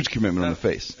is a huge commitment on the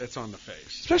face. It's on the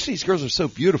face. Especially these girls are so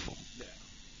beautiful. Yeah.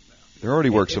 They're already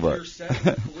works of art.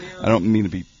 I don't mean to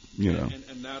be,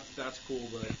 And that's cool,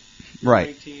 but You're Right.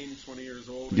 19, 20 years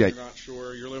old, Yeah. you're not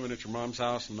sure. You're living at your mom's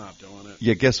house. I'm not doing it.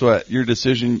 Yeah, guess what? Your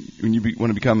decision when you want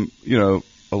to become,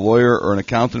 a lawyer or an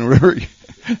accountant or whatever,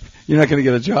 you're not going to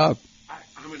get a job.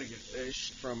 I'm going to get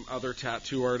fished from other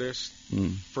tattoo artists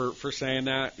for saying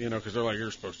that, because they're like,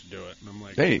 you're supposed to do it. And I'm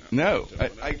like, Hey, no.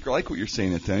 I like what you're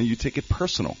saying, Anthony. You take it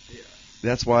personal. Yeah.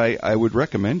 That's why I would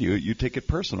recommend you take it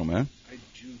personal, man. I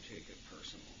do take it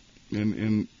personal.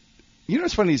 And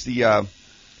what's funny is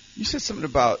you said something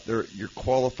about you're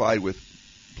qualified with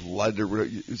blood or whatever.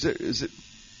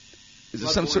 Is it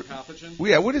some sort? Pathogen? Well,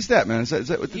 yeah. What is that, man? What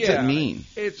does that mean?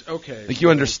 It's okay. Like you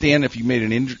understand if you made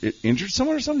an injured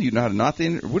someone or something, you know how to not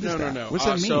the what is that? No. What does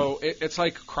that mean? So it's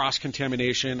like cross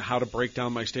contamination. How to break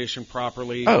down my station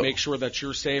properly. Oh. Make sure that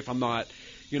you're safe. I'm not.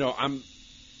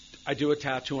 I do a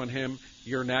tattoo on him.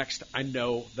 You're next. I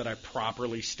know that I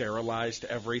properly sterilized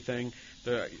everything.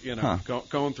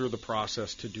 Going through the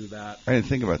process to do that. I didn't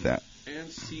think about that. And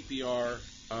CPR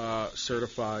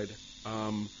certified,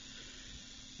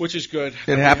 which is good.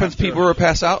 It happens. People are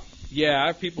pass out. Yeah, I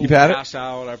have people You've had pass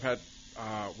out. I've had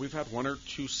we've had 1 or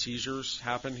 2 seizures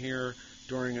happen here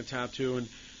during a tattoo,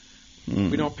 and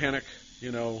we don't panic.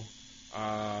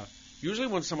 Usually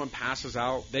when someone passes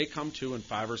out, they come to in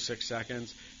 5 or 6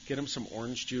 seconds. Get him some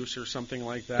orange juice or something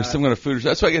like that. Or some kind of food.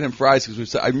 That's why I get him fries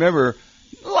because I remember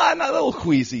not a little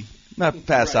queasy, not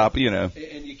pass out, but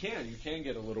And you can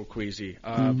get a little queasy,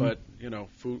 but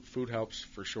food helps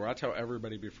for sure. I tell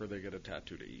everybody before they get a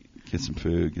tattoo to eat. Get some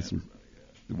food.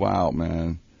 Wow,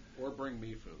 man. Or bring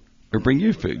me food. Or bring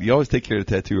you food. You always take care of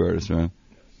the tattoo artist, man.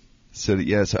 So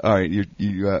yes, all right.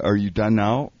 You are you done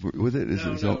now with it?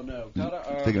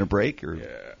 No. Taking a break or?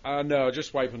 Yeah. No,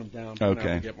 just wiping them down.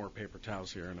 Okay. I'll get more paper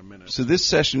towels here in a minute. So this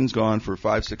session's gone for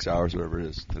 5-6 hours, whatever it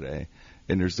is today,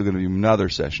 and there's still going to be another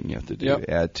session you have to do. Yep.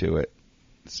 Add to it.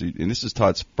 So, and this is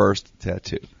Todd's first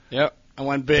tattoo. Yep. I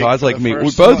went big. Todd's like me. We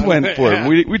first both one. went for Yeah.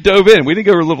 it. We dove in. We didn't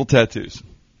go for little tattoos.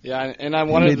 Yeah, and I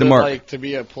wanted to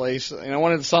be a place, and I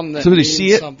wanted something that Somebody means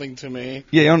see it? something to me.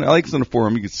 Yeah, I like it's on the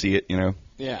forum. You could see it.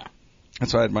 Yeah.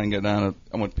 That's why I had mine go down.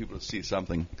 I want people to see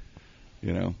something.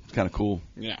 It's kind of cool.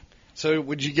 Yeah. So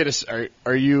would you get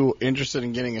are you interested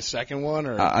in getting a second one?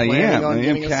 Or I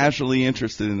am casually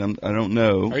interested in them. I don't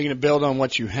know. Are you going to build on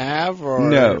what you have or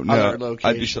No. other locations?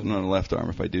 I'd do something on the left arm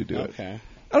if I do it. Okay.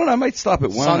 I don't know. I might stop at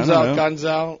one. Suns I don't out, know. guns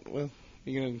out. Well,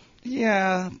 you going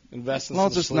Yeah. to invest in As some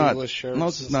long as sleeveless shirts? as long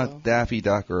as it's not Daffy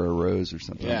Duck or a rose or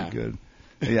something. Yeah. That'd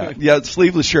be good. Yeah.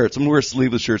 Sleeveless shirts. I'm gonna wear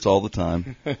sleeveless shirts all the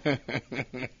time.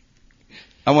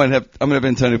 I'm gonna have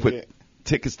Antonio put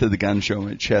tickets to the gun show on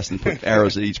my chest and put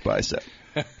arrows at each bicep.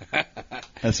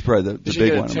 That's probably the big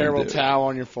get one. A terrible towel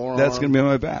on your forearm. That's gonna be on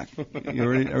my back.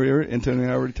 Antonio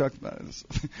and I already talked about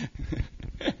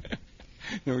it.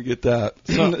 Never get that.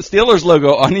 Steelers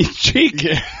logo on each cheek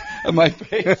of my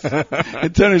face.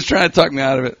 Antonio's trying to talk me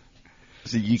out of it.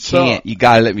 So you can't. You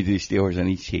gotta let me do Steelers on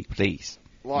each cheek, please.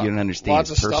 You don't understand. Lots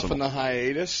of personal stuff in the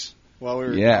hiatus while we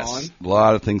were Yes, gone. a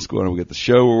lot of things going on. We got the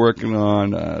show we're working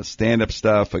on, stand-up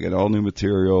stuff. I got all new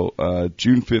material.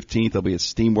 June 15th, I'll be at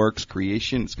Steamworks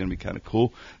Creation. It's going to be kind of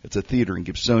cool. It's a theater in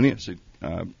Gibsonia, so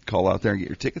call out there and get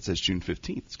your tickets. That's June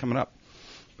 15th. It's coming up.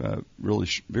 Very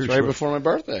It's short. right before my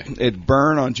birthday. Ed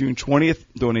Byrne on June 20th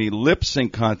doing a lip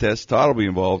sync contest. Todd will be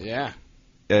involved. Yeah.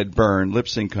 Ed Byrne lip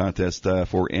sync contest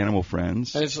for Animal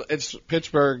Friends. And it's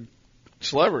Pittsburgh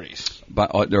celebrities.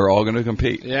 But they're all going to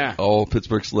compete. Yeah. All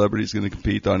Pittsburgh celebrities going to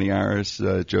compete. Donnie Iris,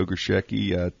 Joe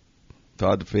Grishecki,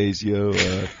 Todd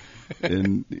DeFazio,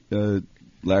 and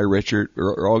Larry Richard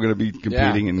are all going to be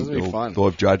competing, and they'll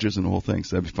have judges and the whole thing.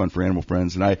 So that'd be fun for Animal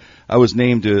Friends. And I was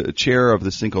named a chair of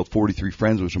this thing called 43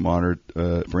 Friends, which I'm honored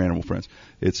for Animal Friends.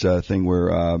 It's a thing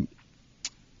where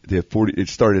they have 40. It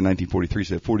started in 1943, so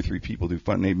they have 43 people do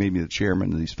fund. They made me the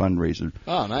chairman of these fundraising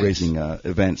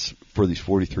events for these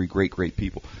 43 great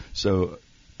people. So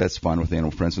that's fun with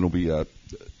Animal Friends, and there'll be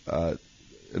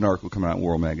an article coming out in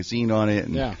World Magazine on it.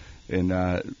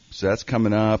 And so that's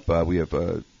coming up. We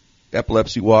have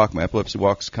Epilepsy Walk. My Epilepsy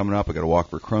Walk is coming up. I got a walk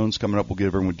for Crohn's coming up. We'll give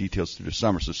everyone details through the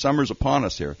summer. So summer's upon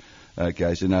us here,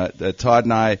 guys. And Todd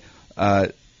and I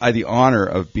had the honor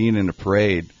of being in a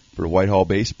parade for Whitehall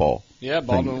baseball. Yeah,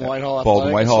 Baldwin-Whitehall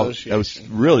Baldwin-Whitehall. Association. That was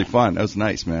really fun. That was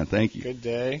nice, man. Thank you. Good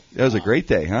day. That was a great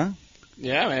day, huh?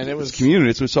 Yeah, man. It was community.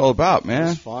 That's what it's all about, man. It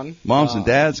was fun. Moms and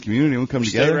dads, community, we come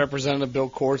together. State Representative Bill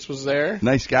Quartz was there.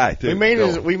 Nice guy, too.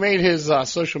 We made his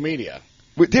social media.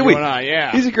 Did we?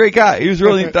 Yeah. He's a great guy. He was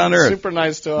really down to earth. Super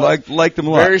nice to us. Liked him a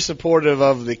lot. Very supportive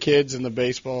of the kids in the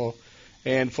baseball.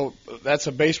 And that's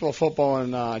a baseball, football,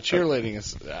 and cheerleading.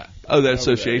 That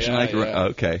association. Yeah.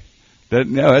 Okay.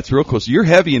 That's real cool. So you're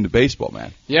heavy into baseball,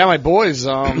 man. Yeah, my boys.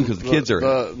 Because the kids are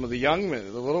the young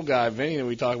man, the little guy, Vinny, that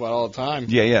we talk about all the time.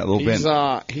 Yeah, little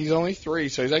Vin. He's only 3,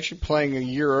 so he's actually playing a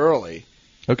year early.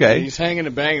 Okay. And he's hanging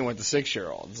and banging with the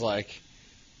 6-year-olds. Like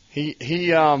he's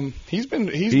a been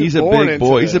big into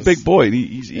boy. this. He's a big boy.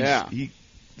 Yeah.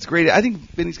 It's great. I think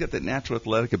Vinny's got that natural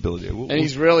athletic ability. And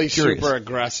he's really super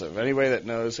aggressive. Anybody that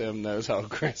knows him knows how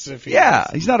aggressive he is. Yeah,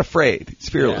 he's not afraid. He's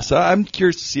fearless. Yeah. So I'm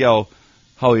curious to see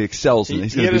how he excels. And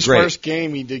he's he going hit to his be great. first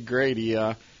game. He did great. He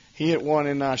hit one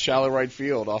in shallow right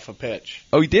field off a pitch.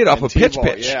 Oh, he did off a pitch.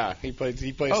 Yeah, he plays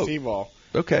T-ball.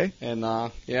 Okay. And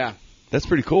yeah, that's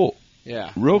pretty cool.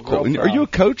 Yeah, real cool. And are you a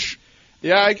coach?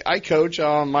 Yeah, I coach.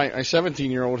 My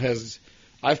 17-year-old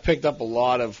I've picked up a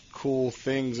lot of cool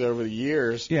things over the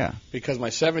years. Yeah. Because my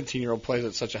 17-year-old plays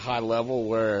at such a high level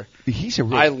where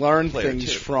I learned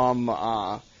things from.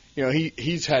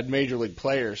 He's had major league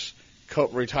players,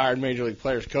 retired major league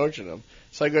players coaching him.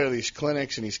 So I go to these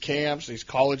clinics and these camps, these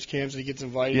college camps that he gets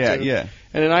invited to. Yeah.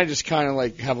 And then I just kind of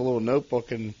like have a little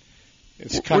notebook and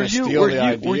it's kind of steal the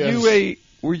ideas.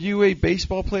 Were you a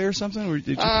baseball player or something? Or did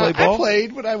you play ball? I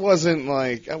played, but I wasn't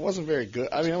very good.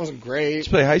 I mean, I wasn't great. Did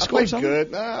you play high school I or something?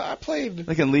 Good. I played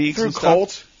like in leagues through and Colt.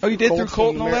 Stuff? Oh, you did through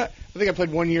Colt and all that? I think I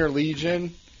played 1 year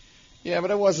Legion. Yeah, but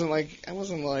I wasn't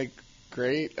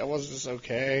great. I was just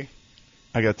okay.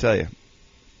 I got to tell you,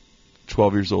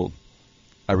 12 years old,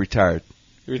 I retired.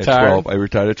 You retired? At 12. I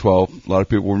retired at 12. A lot of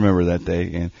people remember that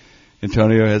day, and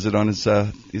Antonio has it on his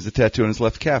he's a tattoo on his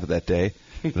left calf of that day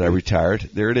that I retired.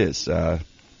 There it is.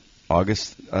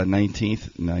 August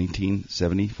 19th,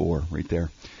 1974, right there.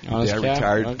 I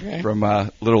retired from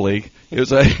Little League. It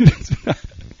was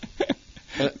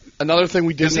another thing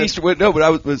we did. But I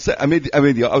was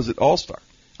an All-Star.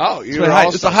 Oh, you were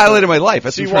All-Star. It's the highlight of my life.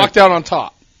 So you walked out on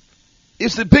top.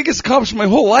 It's the biggest accomplishment of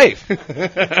my whole life.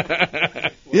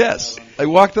 Yes, I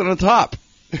walked out on top.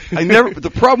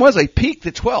 The problem was I peaked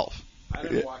at 12. I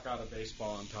didn't walk out of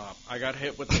baseball on top. I got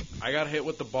hit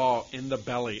with the ball in the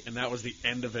belly, and that was the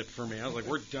end of it for me. I was like,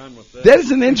 "We're done with this." That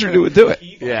is an injury to do it.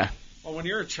 Yeah. Well, when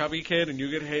you're a chubby kid and you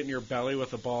get hit in your belly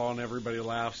with a ball and everybody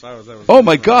laughs, that was. Oh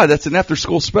my God, that's an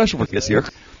after-school special with us here.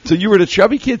 So you were the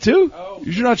chubby kid too? Oh,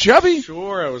 you're not chubby?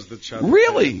 Sure, I was the chubby.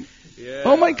 Really? Kid. Yeah.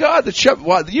 Oh my God, the chubby.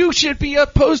 Well, you should be a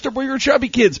poster where you're chubby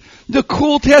kids. The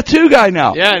cool tattoo guy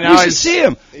now. Yeah, now you should see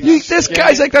him. This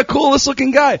guy's like the coolest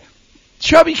looking guy.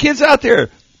 Chubby kids out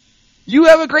there. You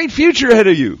have a great future ahead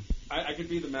of you. I could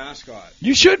be the mascot.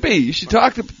 You should be. You should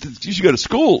talk to. You should go to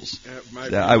schools. My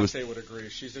fiance would agree.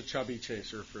 She's a chubby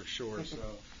chaser for sure. So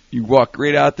you walk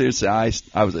right out there and say,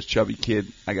 "I was a chubby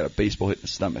kid. I got a baseball hit in the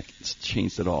stomach. It's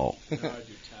changed it all." Now I do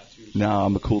tattoos. Now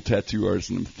I'm a cool tattoo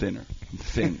artist and I'm thinner. I'm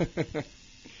thin.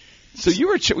 So you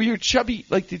were chubby.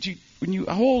 Like, did you? When you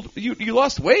how old? You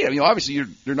lost weight. I mean, obviously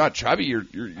you're not chubby. You're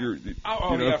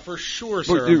yeah, for sure,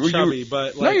 sir. I'm chubby,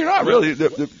 but no, you're not really.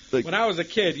 When I was a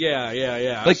kid,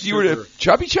 yeah. Like you were a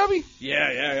chubby?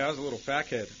 Yeah. I was a little fat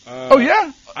kid. Oh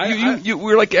yeah. You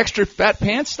were like extra fat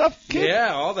pants stuff kid?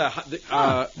 Yeah, all that.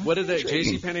 What did they?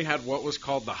 JCPenney had what was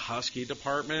called the husky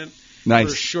department. Nice.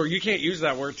 For sure. You can't use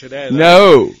that word today.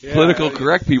 No. Political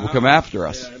correct people come after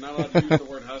us. Yeah, not allowed to use the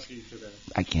word husky today.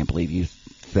 I can't believe you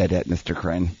said that, Mr.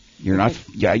 Kren. You're not.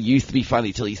 Yeah, you used to be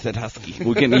funny till you said husky.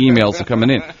 We're getting emails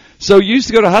coming in. So you used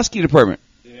to go to Husky department.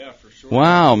 Yeah, for sure.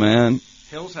 Wow, man.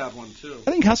 Hills have one too. I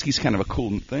think husky's kind of a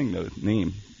cool thing, though.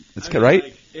 Name. It's good, right?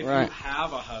 Like, if you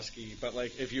have a husky, but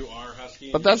like if you are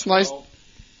husky. But that's nice.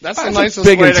 That's the That's nicest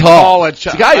big way and to tall. call a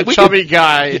chubby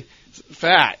guy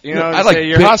fat. You know, I like say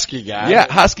you're big, husky guy.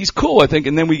 Yeah, husky's cool, I think,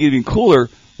 and then we get even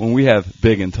cooler when we have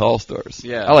big and tall stores.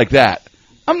 Yeah, I like that.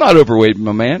 I'm not overweight,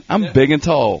 my man. I'm big and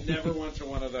tall. Never went to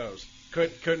one of those.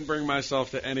 Couldn't bring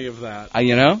myself to any of that.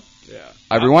 Yeah.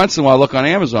 Every once in a while, I look on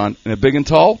Amazon, and a big and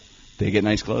tall, they get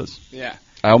nice clothes. Yeah.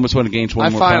 I almost want to gain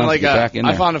 20 more pounds to get back in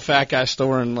there. I found a fat guy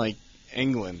store in like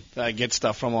England that I get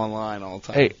stuff from online all the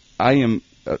time. Hey, I am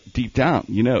deep down.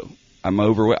 You know, I'm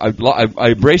overweight. I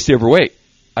embrace the overweight.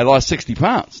 I lost 60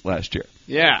 pounds last year.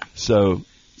 Yeah. So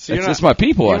that's my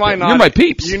people. You're my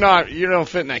peeps. You don't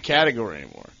fit in that category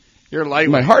anymore. You're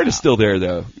lightweight. My heart now. is still there,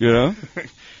 though. You know.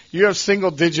 You have single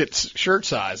digits shirt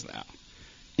size now.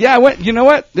 Yeah, I went. You know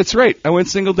what? That's right. I went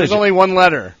single digit. There's only one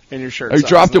letter in your shirt. I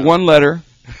dropped it one letter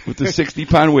with the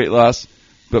 60-pound weight loss,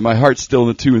 but my heart's still in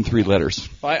the 2 and 3 letters.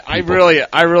 I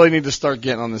really need to start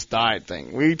getting on this diet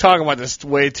thing. We talk about this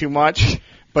way too much,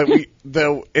 but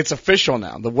it's official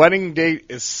now. The wedding date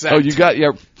is set. Oh, you got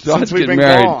since we've been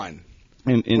married. gone.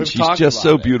 And she's just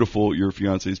so beautiful. Your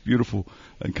fiance is beautiful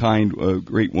and kind,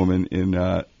 great woman.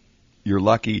 And you're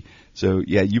lucky. So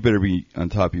yeah, you better be on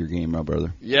top of your game, my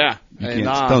brother. Yeah, You and,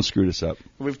 can't. Don't screw this up.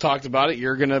 We've talked about it.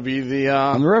 You're going to be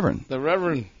I'm the Reverend. The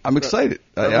Reverend. I'm excited.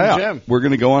 Reverend Jim. We're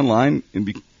going to go online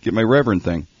and get my Reverend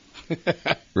thing.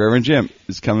 Reverend Jim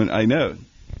is coming. I know.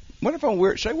 What if I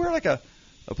wear? Should I wear like a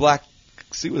black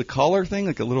suit with a collar thing,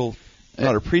 like a little,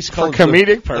 not a priest collar, for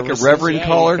comedic like purposes, a Reverend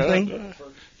collar thing?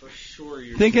 For sure.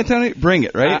 Think, Antonio? Bring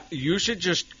it, right? You should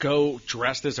just go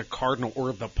dressed as a cardinal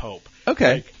or the Pope.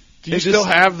 Okay. Do you still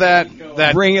have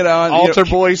that bring it on altar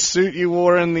boy suit you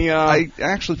wore in the I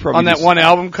actually probably on that one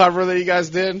album cover that you guys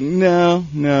did? No.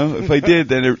 If I did,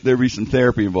 then there'd be some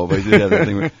therapy involved. I did have that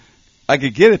thing. I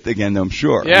could get it again, though, I'm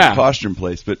sure. Yeah. Costume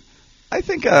place, but I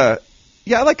think I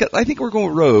like it. I think we're going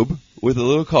with robe with a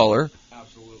little collar.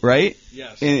 Absolutely. Right?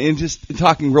 Yes. And just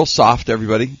talking real soft to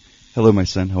everybody. Hello, my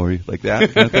son. How are you? Like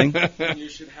that kind of thing. And you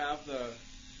should have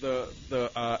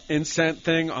the incense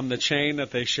thing on the chain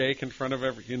that they shake in front of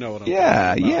every. You know what I'm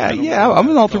talking about. Yeah. I'm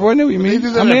an altar boy. I know what you mean. They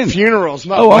do that I'm at in. funerals.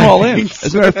 Not I'm all in. weddings.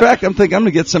 As a matter of fact, I'm thinking I'm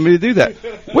going to get somebody to do that.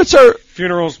 What's our?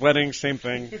 Funerals, weddings, same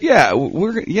thing. Yeah,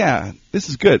 This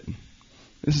is good.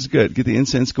 Get the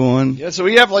incense going. Yeah, so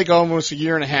we have like almost a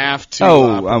year and a half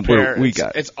to prepare.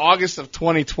 It's August of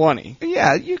 2020.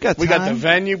 Yeah, you got time. We got the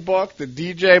venue booked, the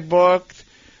DJ booked.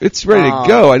 It's ready to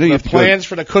go. I know you have to go. The plans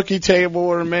for the cookie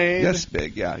table are made. That's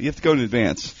big. Yeah, you have to go in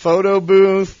advance. Photo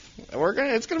booth.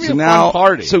 It's going to be a fun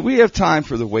party. So we have time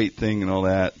for the weight thing and all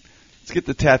that. Let's get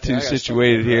the tattoo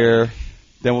situated here.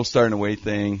 Then we'll start in the weight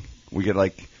thing. We get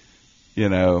a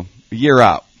year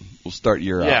out. We'll start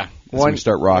year out. Yeah. We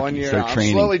start rocking. 1 year start out.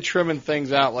 training. I'm slowly trimming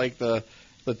things out like the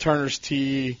Turner's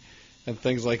tea and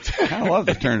things like that. I love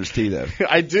the Turner's tea, though.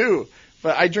 I do,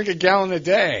 but I drink a gallon a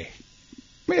day.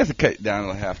 We have to cut it down to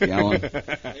a half gallon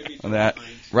on that,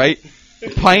 right?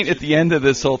 A pint at the end of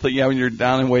this whole thing. Yeah, when you're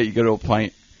down in weight, you go to a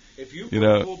pint. If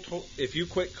you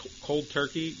quit cold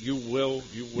turkey, you'll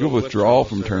withdraw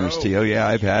from Turner's tea. Oh yeah,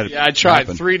 I've had it. Yeah, I tried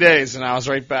 3 days and I was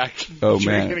right back. Oh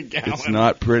man, drinking a gallon. It's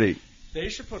not pretty. They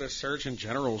should put a Surgeon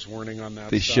General's warning on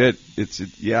that. They should.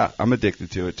 I'm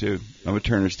addicted to it too. I'm a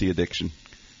Turner's tea addiction.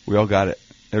 We all got it.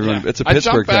 Everyone, It's a Pittsburgh I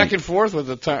jump back thing. and forth with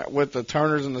the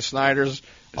Turners and the Snyders.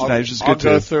 Snyder's is good I'll too.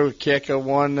 go through a kick of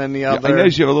one then the other. I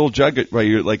notice you have a little jug, right?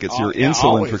 You're like it's your insulin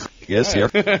always. for. Yes,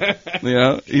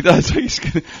 yeah. He does. He's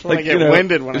gonna, I get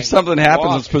winded when if something happens,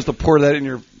 walk. I'm supposed to pour that in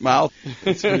your mouth.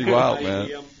 It's pretty wild, man.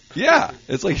 Yeah,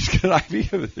 it's like he's got an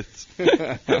IV of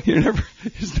it.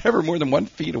 He's never more than 1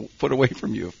 foot away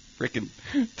from you. Freaking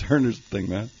Turner's thing,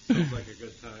 man. Sounds like a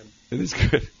good time. It is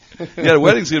good. Yeah, the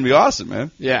wedding's gonna be awesome,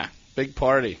 man. Yeah, big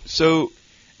party.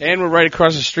 And we're right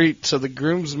across the street, so the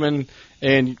groomsmen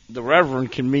and the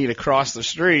Reverend can meet across the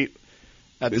street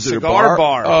at the cigar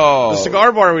bar. Oh, the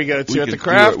cigar bar we go to at the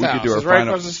Craft House. We could do our it's right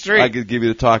final, across the street. I could give you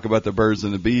the talk about the birds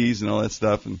and the bees and all that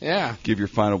stuff, and give your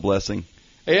final blessing.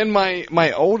 And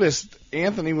my oldest,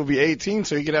 Anthony, will be 18,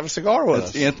 so he could have a cigar with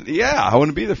us. Anthony, yeah, I want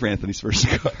to be there for Anthony's first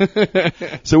cigar.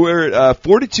 So we're at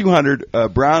 4200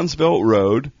 Brownsville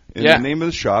Road. And the name of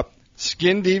the shop?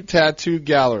 Skin Deep Tattoo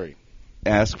Gallery.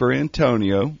 Ask for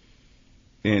Antonio,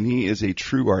 and he is a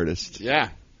true artist. Yeah.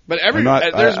 But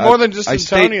there's more than just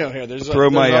Antonio here. There's other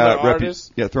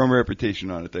artists. Throw my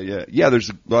reputation on it. Yeah, there's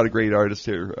a lot of great artists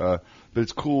here. But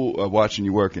it's cool watching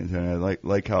you work, Antonio. I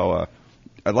like how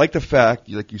I like the fact,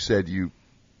 like you said, you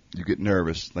get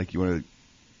nervous, like you want to,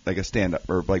 like a stand-up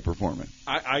or like performing.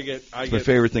 It's my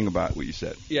favorite thing about what you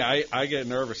said. Yeah, I get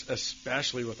nervous,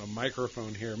 especially with a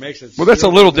microphone here. It makes it. Well, that's a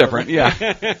little different. Yeah.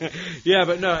 Yeah,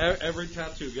 but no, every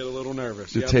tattoo get a little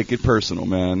nervous. To take it personal,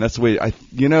 man. That's the way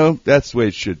that's the way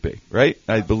it should be, right?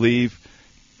 I believe.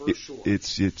 For sure.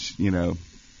 It's it's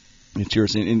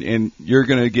yours, and you're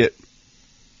gonna get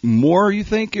more. You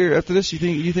think after this? You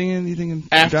think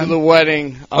after the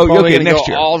wedding? I'm probably gonna next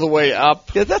go year all the way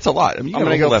up. Yeah, that's a lot. I mean, I'm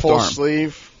gonna go full arm.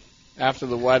 sleeve. After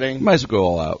the wedding, might as well go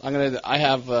all out. I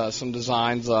have some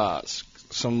designs,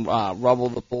 some Rubble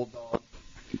the Bulldog.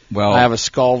 Well, I have a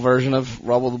skull version of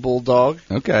Rubble the Bulldog.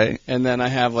 Okay. And then I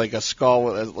have like a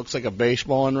skull that looks like a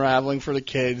baseball unraveling for the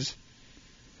kids.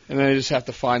 And then I just have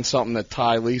to find something that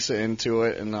tie Lisa into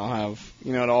it, and I'll have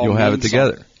it all. You'll have it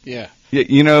together. Something. Yeah.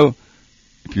 Yeah.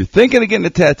 If you're thinking of getting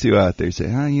a tattoo out there, you say,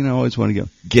 I always want to go.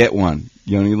 Get one.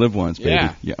 You only live once, baby.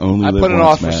 Yeah. You only live once. I put it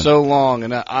off for so long,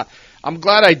 and I'm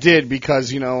glad I did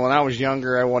because, when I was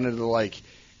younger, I wanted to,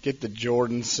 get the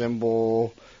Jordan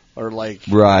symbol or, look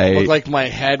like my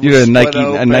head was split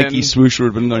open. A Nike swoosh would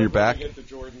have been on your back. Get the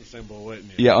Jordan symbol,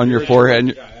 wouldn't you? Yeah, on your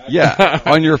forehead. Yeah,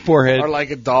 on your forehead. Or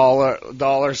like a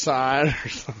dollar sign or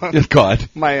something. God.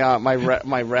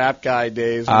 My rap guy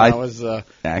days when I was a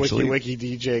wiki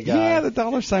DJ guy. Yeah, the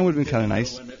dollar sign would have been kind of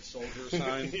nice. Limit soldier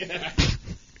sign.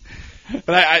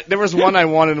 But there was one I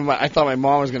wanted. I thought my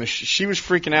mom was going to. She was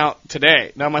freaking out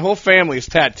today. Now, my whole family is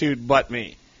tattooed but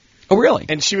me. Oh, really?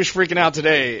 And she was freaking out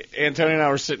today. Antonio and I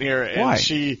were sitting here, and why?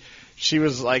 She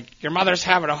was like, "Your mother's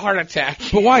having a heart attack."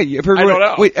 But why? I don't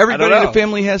know. Wait, everybody in the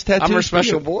family has tattoos? I'm her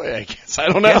special boy, I guess. I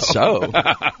don't know. I guess so.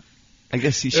 I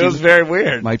guess it was very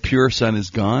weird. My pure son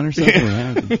is gone or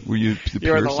something? Were you the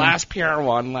pure You're the son? last pure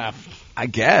one left. I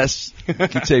guess. You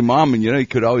could say mom, and you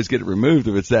could always get it removed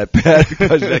if it's that bad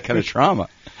because of that kind of trauma.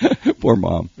 Poor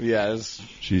mom. Yeah.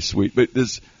 She's sweet. But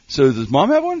does mom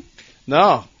have one?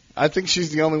 No. I think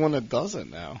she's the only one that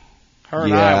doesn't now. Her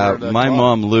and I were my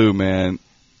mom, Lou, man.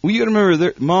 Well, you got to remember,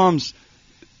 their moms,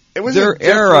 it was their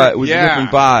era was a different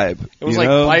vibe. It was like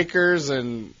bikers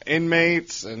and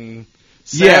inmates and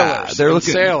sailors. Yeah, they're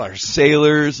looking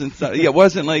sailors and stuff. Yeah, it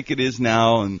wasn't like it is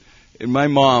now. And my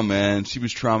mom, man, she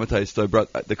was traumatized. So I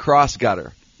brought the cross. Got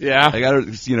her. Yeah, I got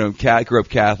her. Grew up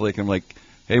Catholic. And I'm like,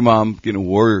 hey, mom, getting a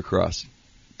warrior cross.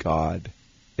 God,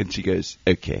 and she goes,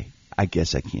 okay, I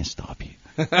guess I can't stop you.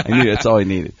 I knew that's all I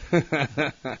needed.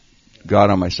 God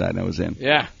on my side, and I was in.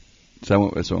 Yeah. So I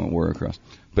went warrior cross.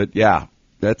 But yeah,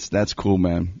 that's cool,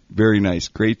 man. Very nice,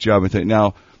 great job.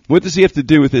 Now, what does he have to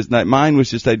do with his? Mine was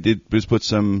just was put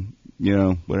some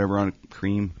whatever on a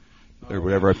cream or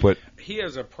whatever I put. He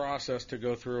has a process to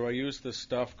go through. I use this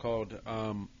stuff called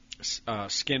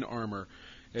skin armor.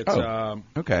 It's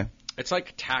okay. It's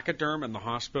like Tachoderm in the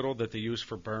hospital that they use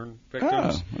for burn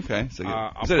victims. Oh, okay.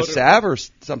 So is it a salve or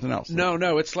something else?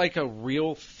 No. It's like a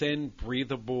real thin,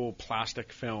 breathable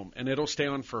plastic film, and it'll stay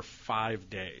on for 5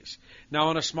 days. Now,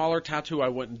 on a smaller tattoo, I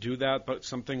wouldn't do that, but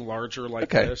something larger like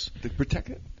this. To protect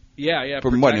it? Yeah.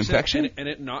 From what, infection? And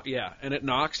it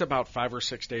knocks about 5 or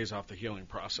 6 days off the healing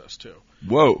process, too.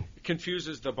 Whoa. It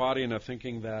confuses the body into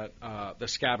thinking that the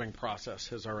scabbing process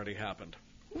has already happened.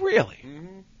 Really?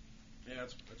 Mm-hmm. Yeah,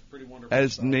 it's pretty wonderful. That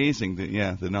is amazing.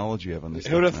 The knowledge you have on this.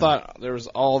 Who would have thought there was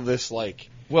all this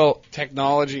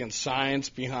technology and science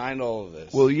behind all of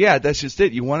this? Well, yeah, that's just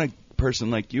it. You want a person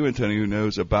like you, Antonio, who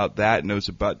knows about that, knows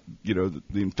about the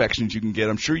infections you can get.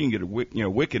 I'm sure you can get a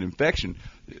wicked infection.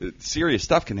 Serious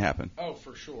stuff can happen. Oh,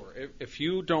 for sure. If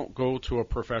you don't go to a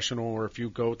professional, or if you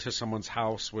go to someone's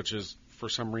house, which is for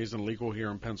some reason legal here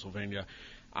in Pennsylvania.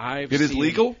 It is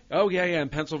legal? Oh, yeah, in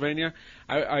Pennsylvania.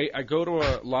 I go to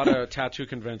a lot of tattoo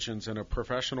conventions, and a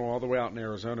professional all the way out in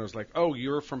Arizona is like, oh,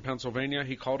 you're from Pennsylvania?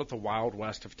 He called it the Wild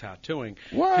West of tattooing.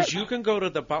 What? Because you can go to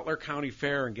the Butler County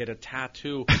Fair and get a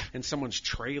tattoo in someone's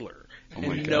trailer,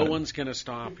 and no one's going to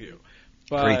stop you.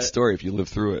 But, great story if you live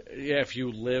through it. Yeah, if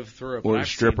you live through it. Or but a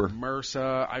stripper. I've seen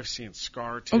MRSA. I've seen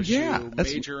scar tissue,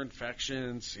 major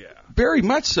infections. Yeah, very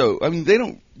much so. I mean,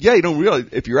 you don't realize.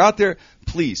 If you're out there,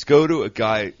 please go to a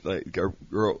guy like a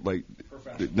girl like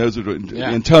that knows what.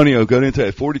 Antonio, go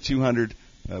into 4200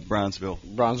 Brownsville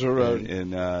Road,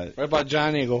 and right by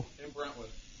John Eagle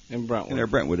in Brentwood, in our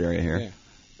Brentwood area here. Yeah.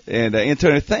 And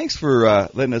Antonio, thanks for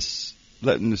letting us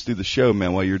do the show,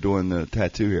 man. While you're doing the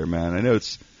tattoo here, man. I know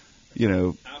it's.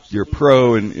 You're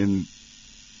pro, and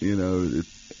we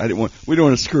don't want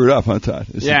to screw it up, huh, Todd?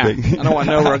 I don't want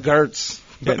no regrets.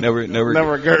 Yeah, never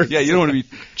regrets. Yeah, you don't want to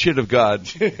be chid of God.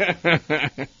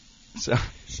 So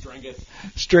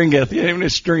stringeth. Yeah, even a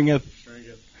stringeth.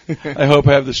 I hope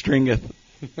I have the stringeth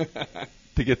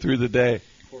to get through the day.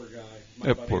 Poor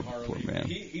guy. Poor man.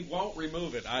 He won't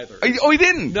remove it either. Oh, he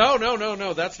didn't?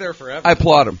 No. That's there forever. I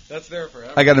applaud him. That's there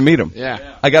forever. I got to meet him.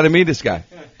 Yeah. I got to meet this guy.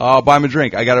 I'll buy him a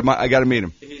drink. I got to meet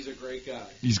him. He's a great guy.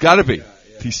 He's got to be. Yeah.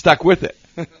 He's stuck with it.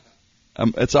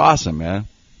 It's awesome, man.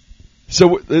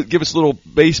 So give us a little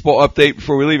baseball update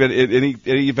before we leave. Any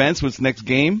events? What's the next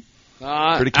game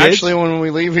for the kids? Actually, when we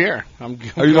leave here, are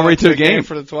you going right to a game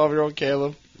for the 12-year-old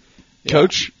Caleb? Yeah.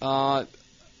 Coach?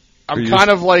 I'm kind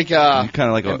of like an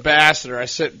ambassador. I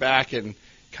sit back and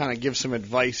kind of give some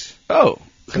advice. Oh,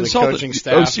 to the coaching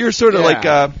staff. Oh, so you're sort of like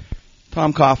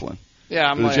Tom Coughlin. Yeah,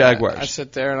 I'm the like Jaguars. I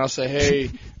sit there and I'll say,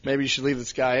 hey, maybe you should leave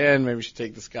this guy in. Maybe you should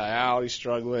take this guy out. He's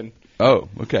struggling. Oh,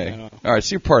 okay. All right,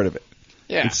 so you're part of it.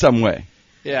 Yeah. In some way.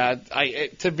 Yeah,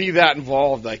 to be that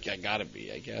involved, I gotta be.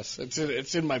 I guess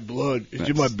it's in my blood. It's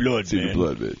in my blood, it's in your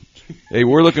blood, man. Hey,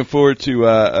 we're looking forward to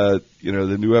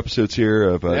the new episodes here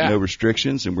of No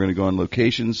Restrictions, and we're going to go on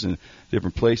locations and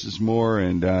different places more,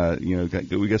 and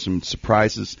we got some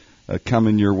surprises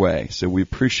coming your way. So we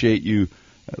appreciate you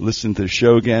listening to the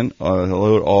show again.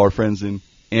 Hello to all our friends in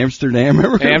Amsterdam.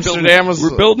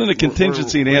 We're building a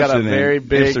contingency in Amsterdam. We got a very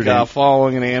big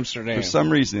following in Amsterdam. For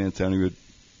some reason, Antonio would.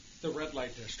 The red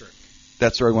light district.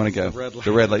 That's where I want to go.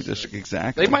 The red light district,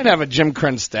 exactly. They might have a Jim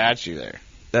Crenn statue there.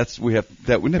 Wouldn't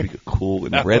that be cool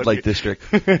in the red light district,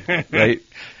 right?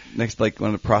 Next, like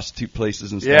one of the prostitute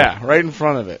places and stuff. Yeah, right in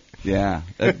front of it. Yeah,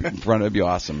 that'd be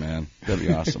awesome, man. That'd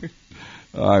be awesome.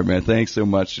 All right, man. Thanks so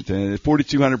much.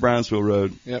 4200 Brownsville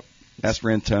Road. Yep. Ask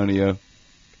for Antonio.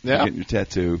 Yeah. Getting your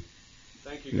tattoo.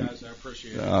 Thank you, guys. I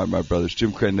appreciate it. All right, my brothers.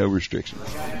 Jim Crenn, No Restrictions.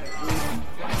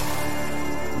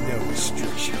 No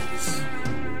restrictions.